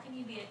goes, how can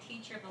you be a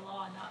teacher of the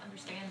law and not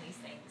understand these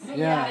things?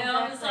 Yeah. You know,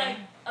 I was like,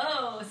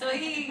 oh, so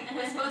he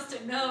was supposed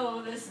to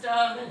know this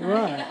stuff.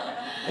 Right.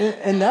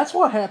 And that's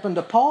what happened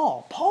to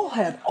Paul. Paul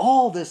had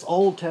all this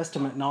Old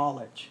Testament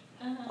knowledge.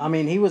 I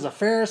mean, he was a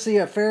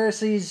Pharisee of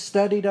Pharisees,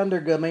 studied under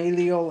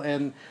Gamaliel,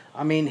 and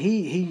I mean,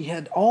 he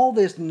had all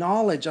this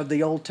knowledge of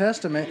the Old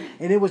Testament,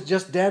 and it was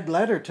just dead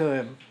letter to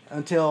him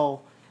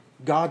until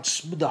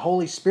the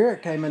Holy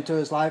Spirit came into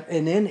his life,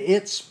 and then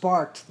it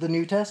sparked the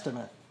New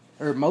Testament,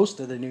 or most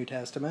of the New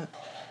Testament.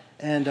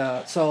 And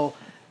so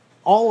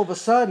all of a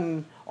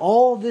sudden,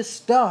 all this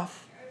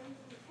stuff,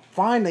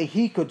 finally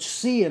he could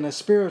see in a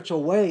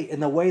spiritual way,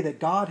 in the way that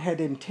God had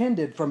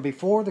intended from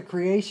before the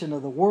creation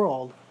of the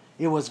world.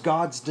 It was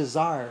God's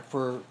desire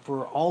for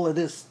all of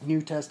this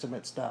New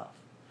Testament stuff.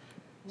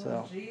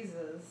 Well,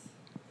 Jesus,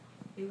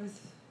 he was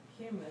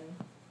human,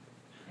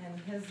 and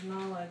his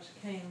knowledge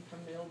came from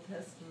the Old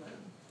Testament.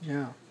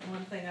 Yeah.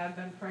 One thing I've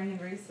been praying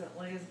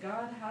recently is,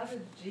 God, how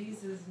did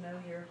Jesus know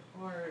your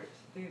heart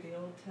through the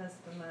Old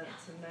Testament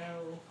to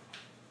know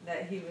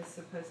that he was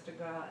supposed to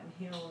go out and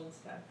heal and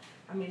stuff?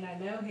 I mean, I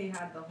know he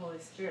had the Holy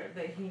Spirit,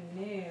 but he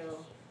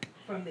knew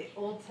from the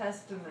Old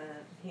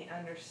Testament, he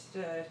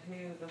understood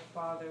who the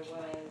Father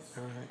was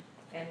All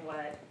right. and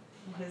what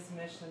his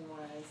mission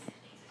was.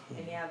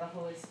 And yeah, the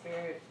Holy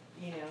Spirit,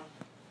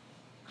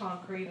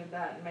 concreted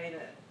that and made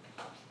it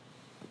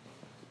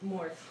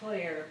more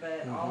clear,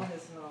 but all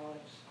his knowledge.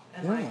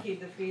 And like he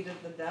defeated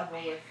the devil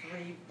with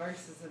 3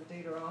 verses of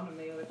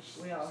Deuteronomy, which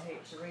we all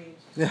hate to read.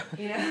 Yeah.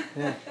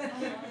 Yeah.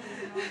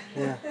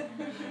 Yeah.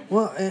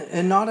 Well,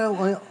 and not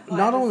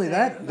only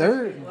that,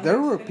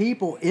 there were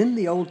people in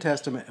the Old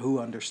Testament who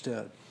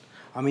understood.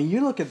 I mean,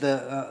 you look at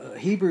the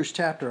Hebrews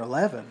chapter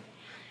 11.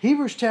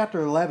 Hebrews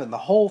chapter 11, the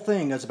whole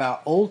thing is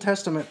about Old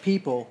Testament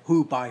people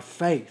who by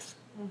faith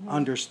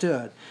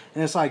understood.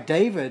 And it's like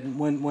David,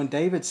 when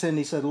David sinned,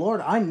 he said,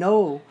 Lord, I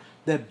know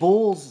that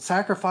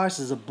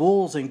sacrifices of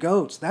bulls and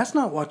goats, that's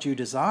not what you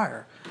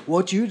desire.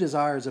 What you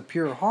desire is a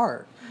pure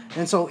heart.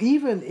 And so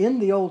even in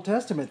the Old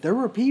Testament, there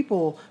were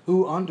people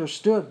who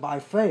understood by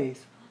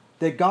faith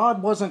that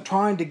God wasn't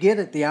trying to get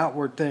at the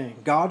outward thing.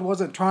 God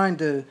wasn't trying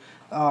to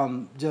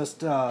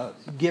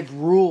give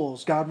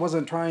rules. God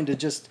wasn't trying to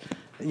just,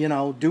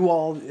 do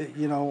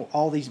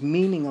all these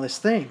meaningless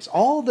things.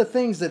 All the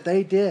things that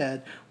they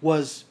did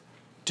was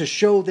to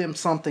show them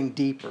something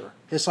deeper.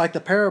 It's like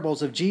the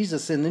parables of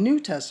Jesus in the New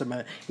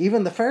Testament.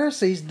 Even the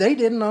Pharisees, they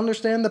didn't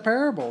understand the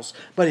parables.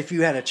 But if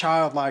you had a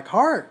childlike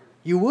heart,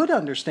 you would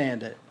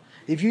understand it.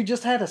 If you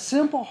just had a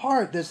simple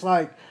heart that's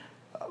like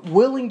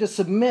willing to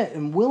submit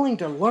and willing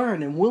to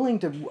learn and willing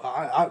to...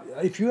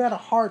 if you had a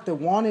heart that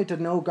wanted to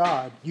know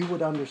God, you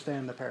would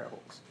understand the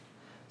parables.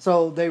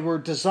 So they were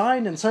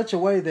designed in such a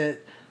way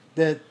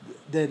that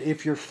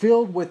if you're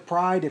filled with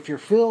pride, if you're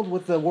filled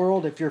with the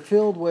world, if you're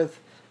filled with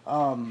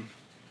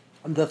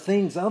the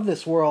things of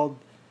this world,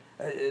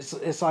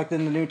 it's like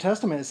in the New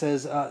Testament it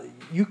says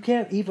you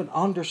can't even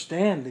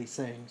understand these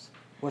things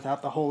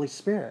without the Holy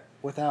Spirit,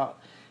 without,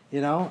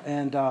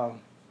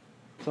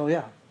 so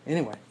yeah,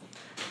 anyway.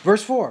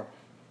 Verse 4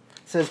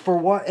 says, "For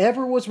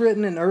whatever was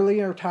written in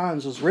earlier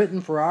times was written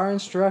for our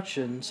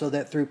instruction, so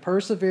that through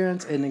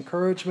perseverance and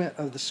encouragement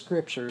of the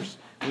Scriptures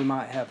we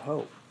might have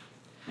hope."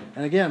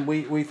 And again,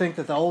 we think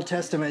that the Old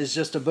Testament is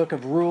just a book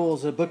of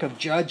rules, a book of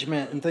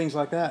judgment and things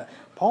like that.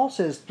 Paul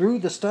says through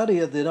the study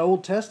of the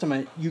Old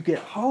Testament, you get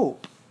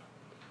hope.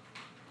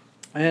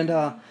 And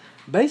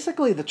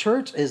basically the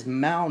church is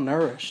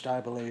malnourished,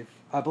 I believe.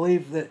 I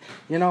believe that,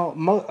 a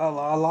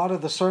lot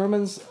of the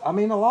sermons,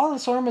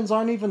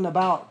 aren't even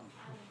about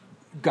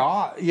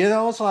God.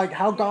 It's like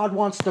how God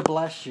wants to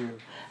bless you,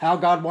 how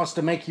God wants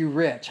to make you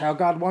rich, how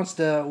God wants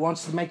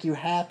to make you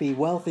happy,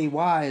 wealthy,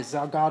 wise,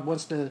 how God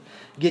wants to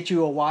get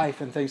you a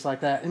wife and things like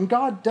that. And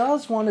God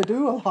does want to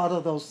do a lot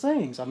of those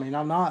things. I'm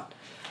not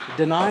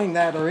denying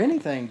that or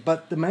anything,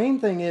 but the main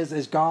thing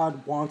is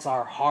God wants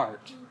our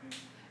heart.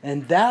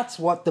 And that's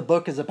what the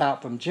book is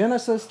about. From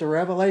Genesis to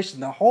Revelation,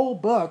 the whole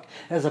book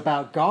is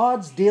about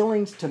God's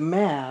dealings to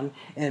man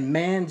and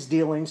man's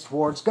dealings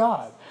towards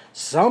God.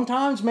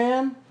 Sometimes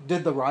man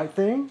did the right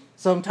thing.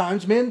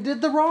 Sometimes man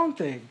did the wrong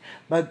thing.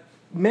 But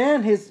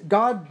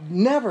God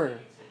never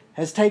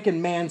has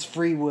taken man's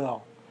free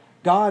will.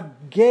 God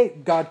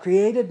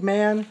created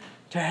man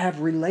to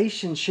have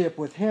relationship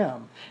with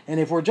him. And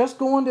if we're just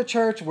going to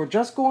church, we're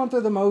just going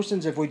through the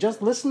motions, if we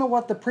just listen to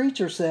what the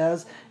preacher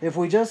says, if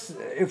we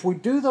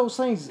do those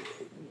things,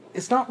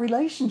 it's not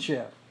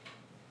relationship.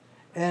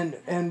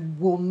 And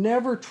we'll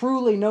never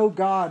truly know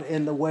God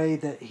in the way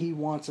that he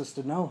wants us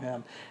to know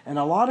him. And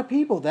a lot of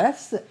people,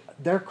 that's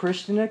their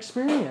Christian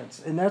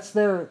experience. And that's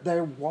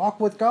their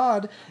walk with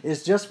God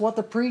is just what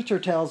the preacher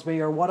tells me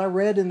or what I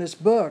read in this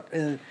book.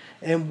 And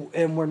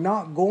we're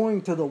not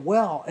going to the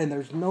well and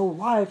there's no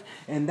life.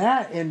 And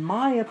that, in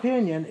my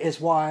opinion,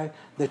 is why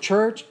the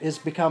church is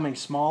becoming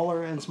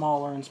smaller and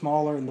smaller and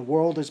smaller and the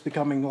world is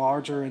becoming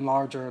larger and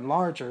larger and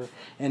larger.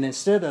 And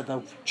instead of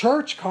the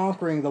church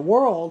conquering the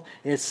world,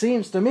 it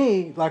seems to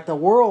me like the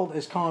world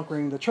is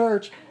conquering the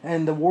church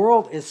and the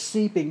world is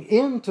seeping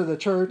into the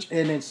church.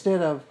 And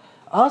instead of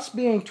us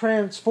being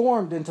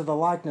transformed into the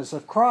likeness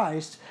of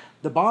Christ,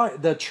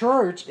 the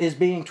church is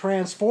being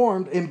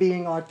transformed in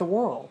being like the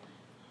world.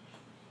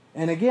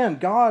 And again,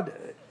 God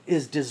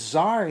is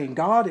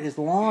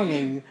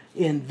longing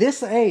in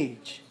this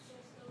age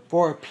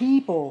for a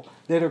people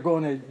that are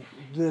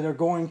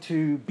going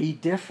to be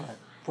different.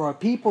 For a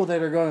people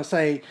that are going to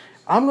say,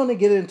 I'm going to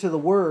get into the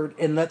Word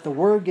and let the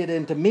Word get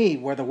into me.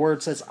 Where the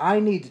Word says I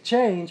need to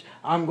change,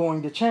 I'm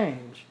going to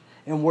change.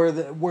 And where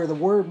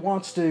God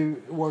wants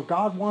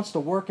to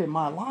work in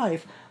my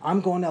life,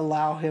 I'm going to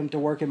allow him to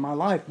work in my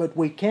life. But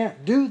we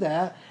can't do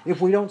that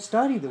if we don't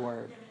study the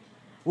Word.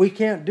 We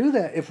can't do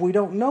that if we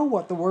don't know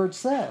what the Word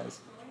says.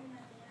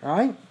 All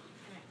right?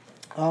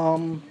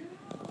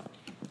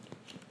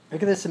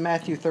 Look at this in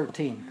Matthew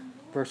 13,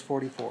 verse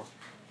 44.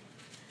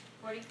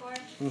 44?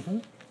 Mm-hmm.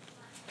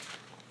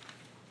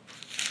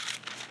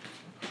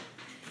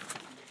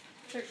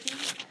 13?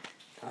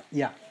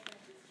 Yeah.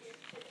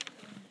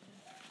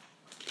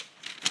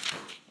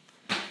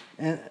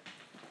 And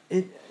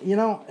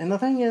and the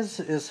thing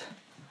is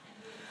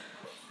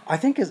I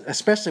think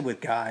especially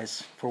with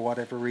guys, for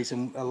whatever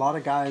reason, a lot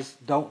of guys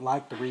don't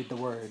like to read the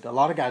Word. A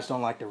lot of guys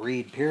don't like to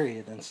read,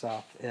 period, and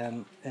stuff.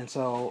 And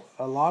so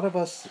a lot of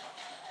us,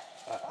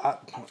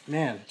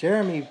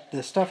 Jeremy,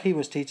 the stuff he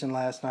was teaching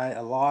last night,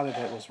 a lot of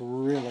it was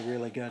really,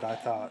 really good, I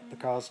thought.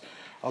 Because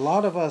a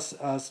lot of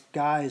us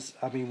guys,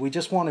 we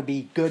just want to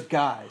be good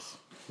guys.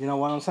 You know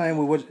what I'm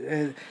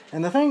saying?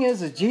 And the thing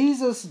is that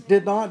Jesus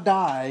did not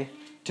die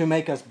to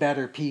make us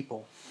better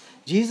people.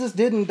 Jesus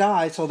didn't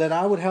die so that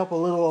I would help a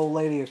little old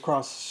lady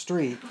across the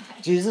street.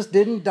 Jesus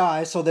didn't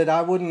die so that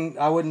I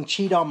wouldn't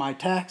cheat on my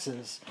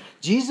taxes.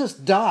 Jesus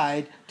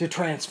died to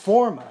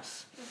transform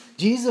us.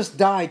 Jesus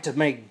died to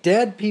make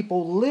dead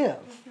people live.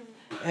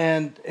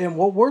 And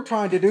what we're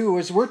trying to do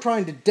is we're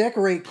trying to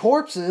decorate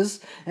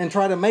corpses and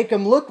try to make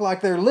them look like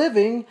they're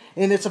living,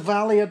 and it's a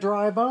valley of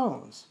dry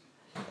bones.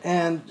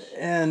 And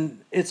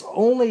it's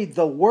only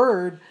the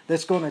Word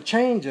that's going to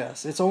change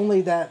us. It's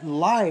only that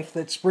life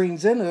that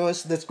springs into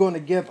us that's going to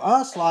give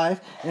us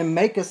life and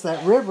make us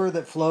that river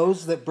that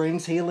flows that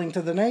brings healing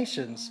to the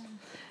nations.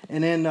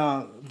 And in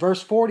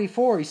verse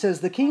 44, he says,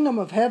 the kingdom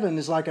of heaven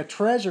is like a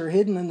treasure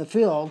hidden in the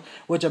field,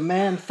 which a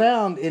man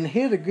found and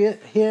hid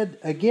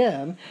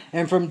again.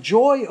 And from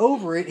joy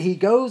over it, he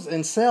goes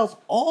and sells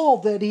all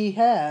that he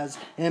has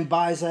and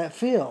buys that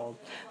field.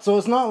 So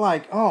it's not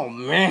like, oh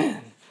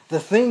man, the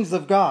things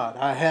of God,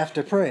 I have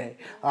to pray,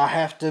 I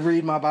have to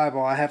read my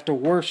Bible, I have to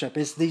worship.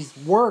 It's these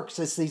works,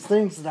 it's these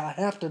things that I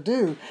have to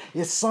do.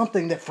 It's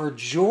something that for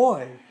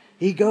joy,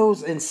 he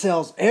goes and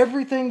sells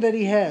everything that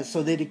he has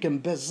so that he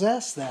can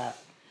possess that.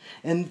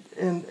 And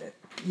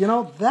you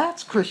know,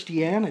 that's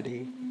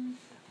Christianity.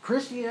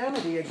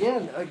 Christianity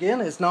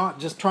again is not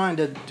just trying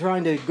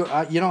to go,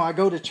 I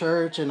go to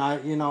church and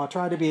I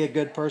try to be a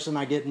good person.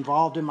 I get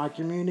involved in my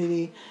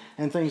community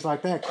and things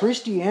like that.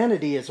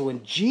 Christianity is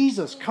when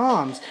Jesus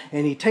comes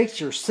and he takes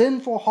your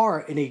sinful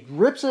heart and he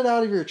rips it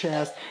out of your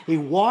chest, he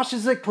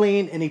washes it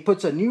clean, and he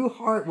puts a new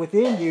heart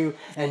within you,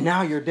 and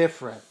now you're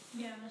different.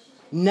 Yeah.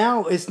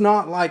 Now it's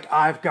not like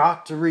I've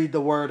got to read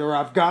the word or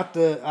I've got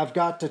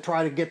to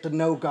try to get to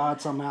know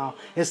God somehow.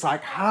 It's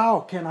like,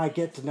 how can I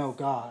get to know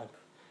God?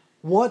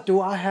 What do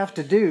I have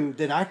to do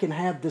that I can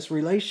have this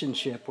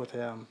relationship with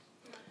him?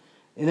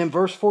 And in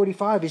verse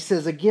 45, he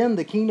says, again,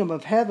 the kingdom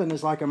of heaven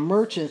is like a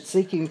merchant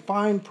seeking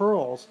fine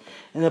pearls.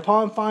 And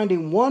upon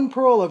finding one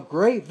pearl of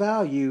great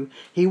value,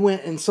 he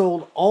went and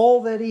sold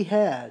all that he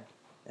had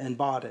and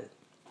bought it.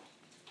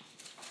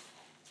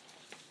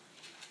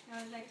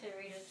 I would like to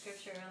read a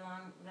scripture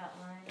along that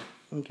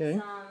line. Okay.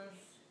 Psalms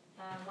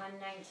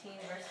 119,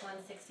 verse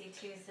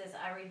 162 says,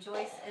 I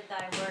rejoice at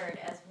thy word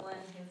as one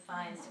who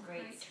finds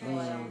great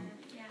spoil.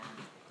 Yeah.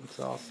 That's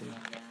awesome.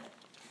 Love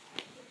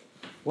that.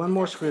 One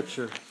more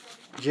scripture.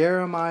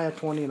 Jeremiah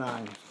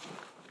 29.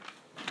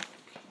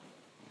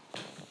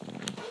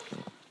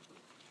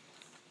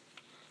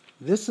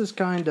 This is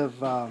kind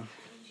of,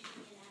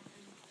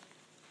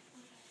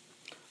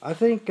 I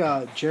think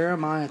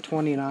Jeremiah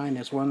 29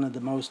 is one of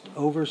the most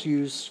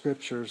overused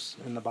scriptures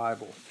in the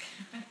Bible.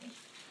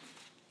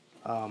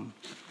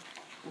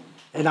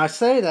 And I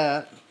say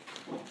that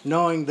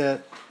knowing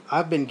that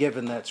I've been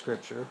given that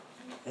scripture,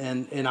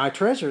 and I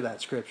treasure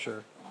that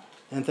scripture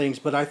and things.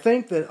 But I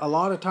think that a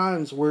lot of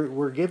times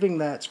we're giving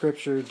that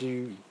scripture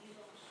to.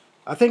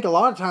 I think a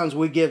lot of times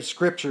we give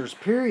scriptures,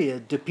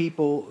 period, to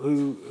people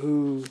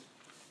who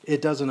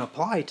it doesn't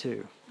apply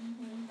to.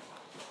 Mm-hmm.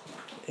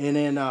 And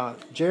in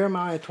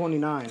Jeremiah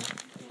 29, if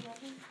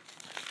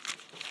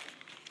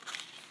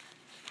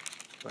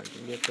I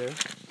can get there.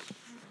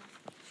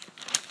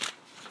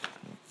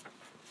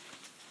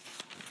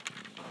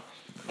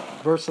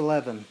 Verse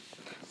 11.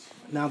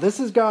 Now this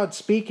is God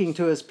speaking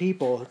to his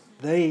people.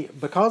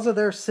 Because of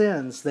their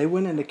sins, they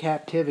went into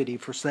captivity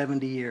for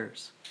 70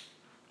 years.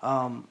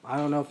 I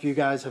don't know if you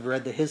guys have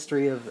read the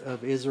history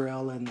of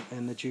Israel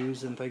and the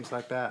Jews and things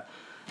like that.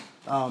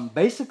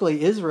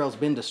 Basically, Israel's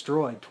been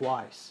destroyed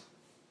twice.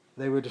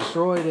 They were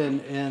destroyed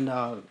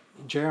in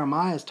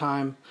Jeremiah's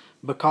time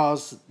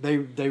because they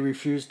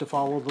refused to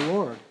follow the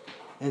Lord.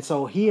 And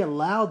so he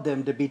allowed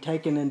them to be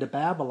taken into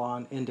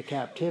Babylon, into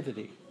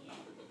captivity.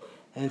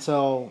 And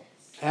so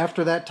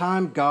after that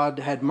time, God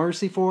had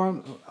mercy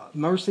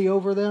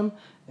over them,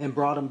 and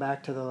brought them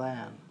back to the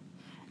land.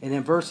 And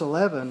in verse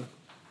 11,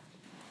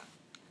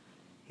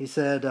 he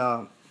said,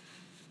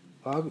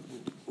 we'll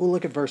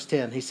look at verse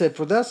 10. He said,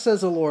 for thus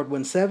says the Lord,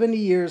 when 70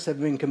 years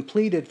have been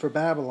completed for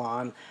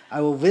Babylon,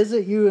 I will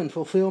visit you and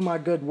fulfill my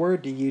good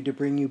word to you to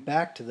bring you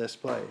back to this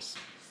place.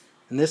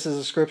 And this is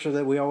a scripture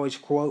that we always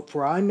quote,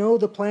 for I know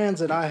the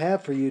plans that I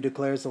have for you,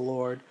 declares the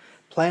Lord,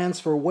 plans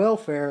for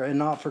welfare and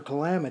not for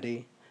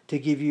calamity, to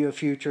give you a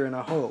future and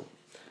a hope.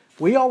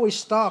 We always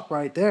stop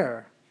right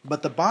there,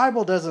 but the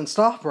Bible doesn't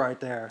stop right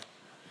there.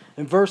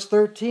 In verse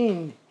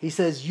 13, he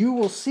says, you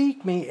will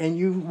seek me and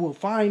you will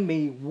find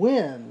me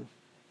when?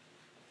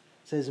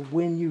 It says,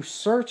 when you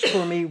search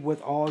for me with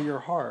all your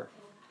heart.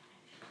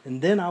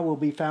 And then I will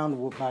be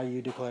found by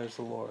you, declares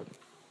the Lord.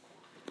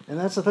 And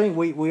that's the thing.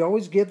 We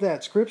always give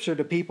that scripture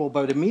to people,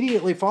 but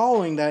immediately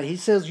following that, he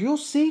says, you'll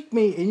seek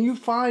me and you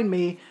find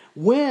me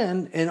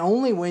when and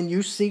only when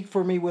you seek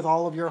for me with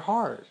all of your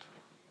heart.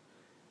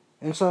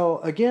 And so,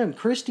 again,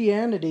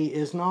 Christianity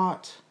is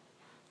not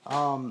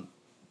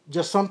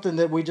just something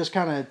that we just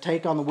kind of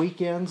take on the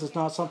weekends. It's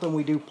not something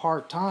we do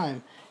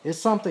part-time. It's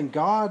something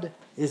God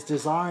is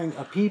designing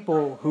a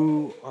people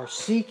who are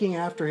seeking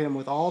after him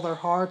with all their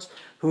hearts,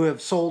 who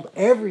have sold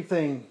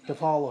everything to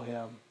follow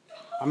him.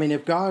 I mean,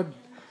 if God...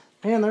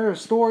 Man, there are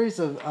stories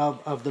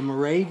of the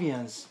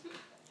Moravians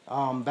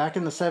back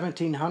in the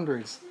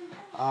 1700s.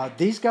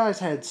 These guys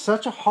had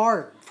such a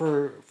heart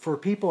for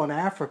people in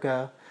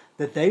Africa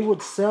that they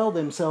would sell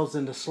themselves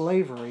into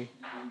slavery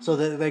so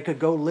that they could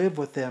go live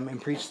with them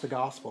and preach the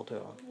gospel to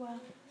them. Wow.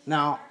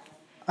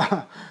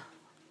 Now,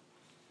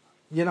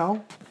 you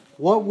know,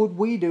 what would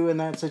we do in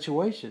that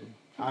situation?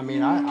 I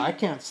mean, I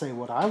can't say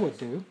what I would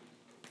do.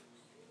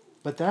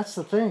 But that's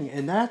the thing.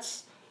 And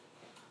that's...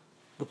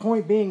 The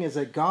point being is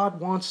that God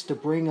wants to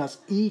bring us,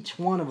 each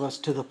one of us,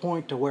 to the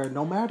point to where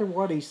no matter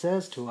what he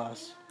says to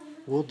us,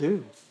 we'll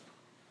do.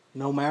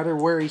 No matter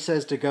where he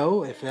says to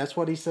go, if that's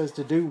what he says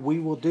to do, we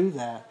will do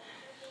that.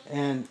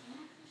 And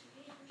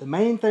the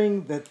main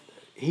thing that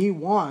he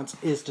wants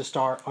is to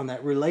start on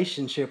that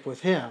relationship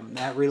with him.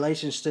 That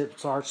relationship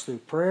starts through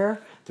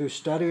prayer, through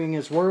studying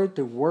his word,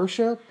 through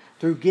worship,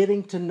 through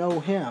getting to know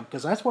him.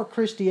 Because that's what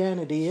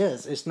Christianity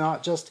is. It's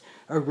not just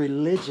a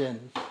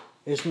religion.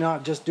 It's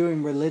not just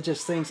doing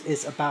religious things.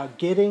 It's about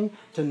getting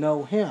to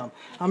know him.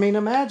 I mean,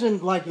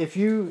 imagine like if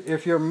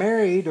you're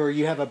married or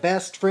you have a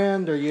best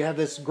friend or you have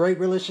this great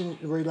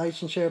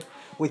relationship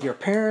with your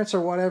parents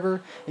or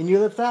whatever, and you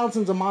live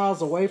thousands of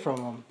miles away from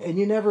them, and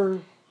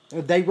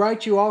they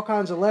write you all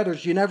kinds of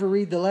letters. You never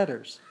read the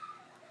letters.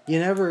 You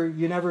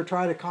never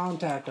try to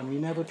contact them. You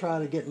never try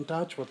to get in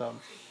touch with them.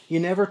 You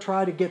never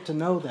try to get to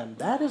know them.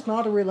 That is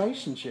not a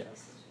relationship,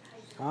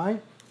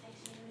 right?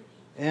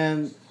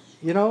 And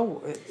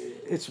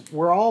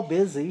we're all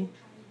busy.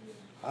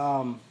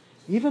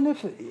 Even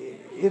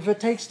if it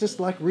takes just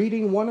like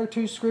reading 1 or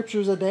 2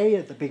 scriptures a day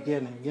at the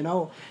beginning,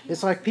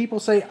 it's like people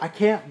say, I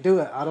can't do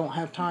it. I don't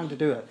have time to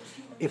do it.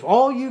 If the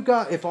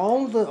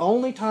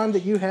only time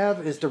that you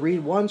have is to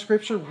read 1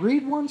 scripture,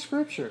 read 1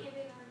 scripture.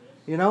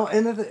 And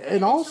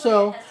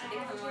also, It has to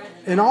become more than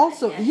and that,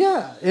 also,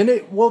 yes. yeah,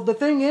 the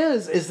thing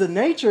is the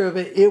nature of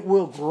it. It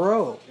will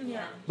grow,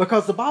 Yeah.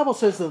 because the Bible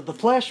says that the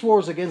flesh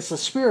wars against the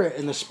spirit,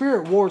 and the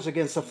spirit wars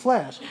against the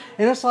flesh.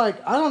 And it's like,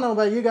 I don't know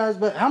about you guys,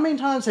 but how many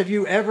times have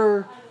you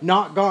ever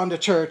not gone to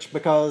church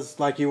because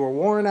like you were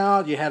worn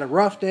out, you had a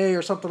rough day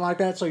or something like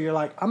that, so you're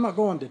like, I'm not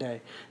going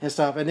today and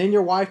stuff. And then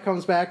your wife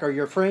comes back, or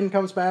your friend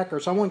comes back, or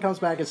someone comes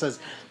back and says,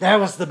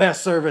 that was the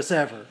best service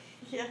ever.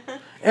 Yeah.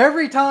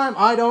 Every time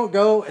I don't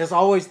go is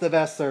always the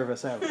best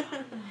service ever.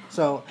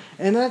 So,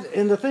 and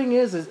the thing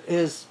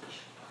is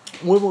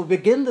when we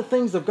begin the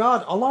things of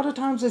God, a lot of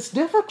times it's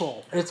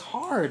difficult. It's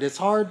hard. It's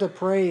hard to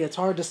pray. It's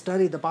hard to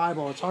study the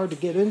Bible. It's hard to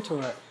get into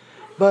it.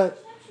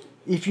 But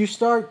if you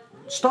start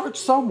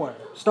somewhere.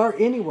 Start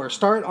anywhere.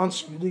 Start on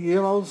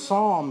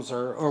Psalms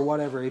or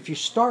whatever. If you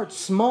start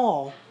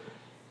small,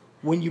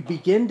 when you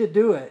begin to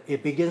do it,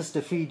 it begins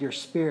to feed your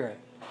spirit.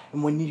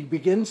 And when you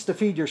begins to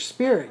feed your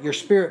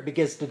spirit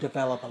begins to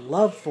develop a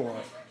love for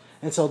it.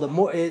 And so the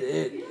more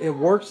it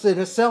works in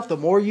itself, the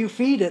more you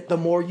feed it, the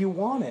more you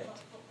want it.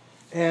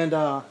 And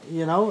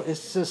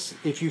it's just,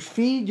 if you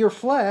feed your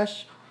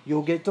flesh,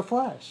 you'll get the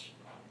flesh.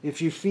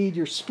 If you feed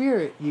your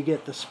spirit, you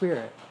get the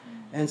spirit.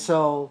 And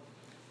so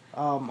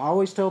I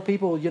always tell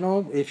people,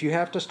 if you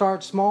have to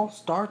start small,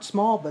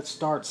 but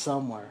start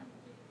somewhere.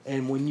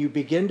 And when you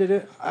begin to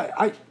do,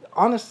 I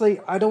honestly,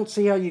 I don't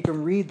see how you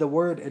can read the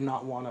Word and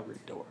not want to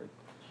read the Word.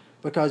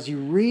 Because you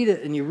read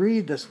it and you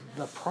read the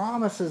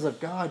promises of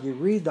God, you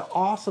read the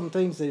awesome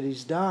things that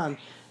He's done,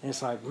 and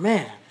it's like,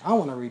 man, I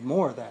want to read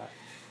more of that,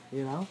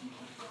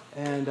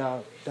 And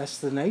that's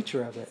the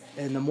nature of it.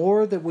 And the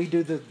more that we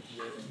do the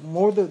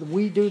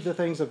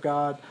things of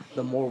God,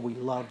 the more we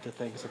love the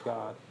things of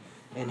God.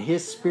 And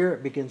His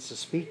Spirit begins to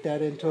speak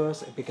that into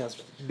us. It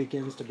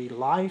begins to be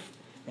life,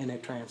 and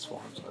it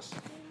transforms us.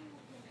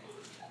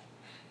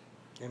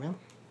 Amen?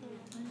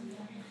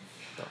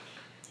 So,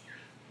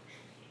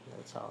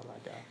 that's all I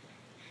got.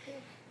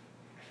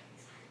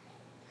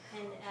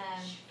 And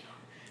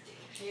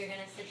you're going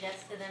to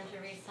suggest to them to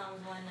read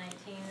Psalms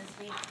 119 this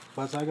week?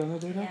 Was I going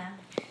to do that?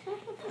 Yeah.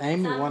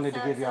 Amy wanted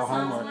to give y'all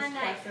Psalms homework.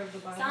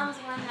 119. Psalms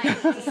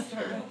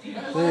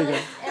 119. There you go.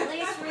 At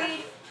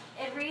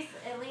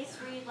least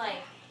read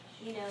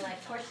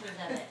like portions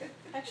of it.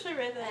 I actually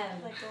read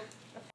that like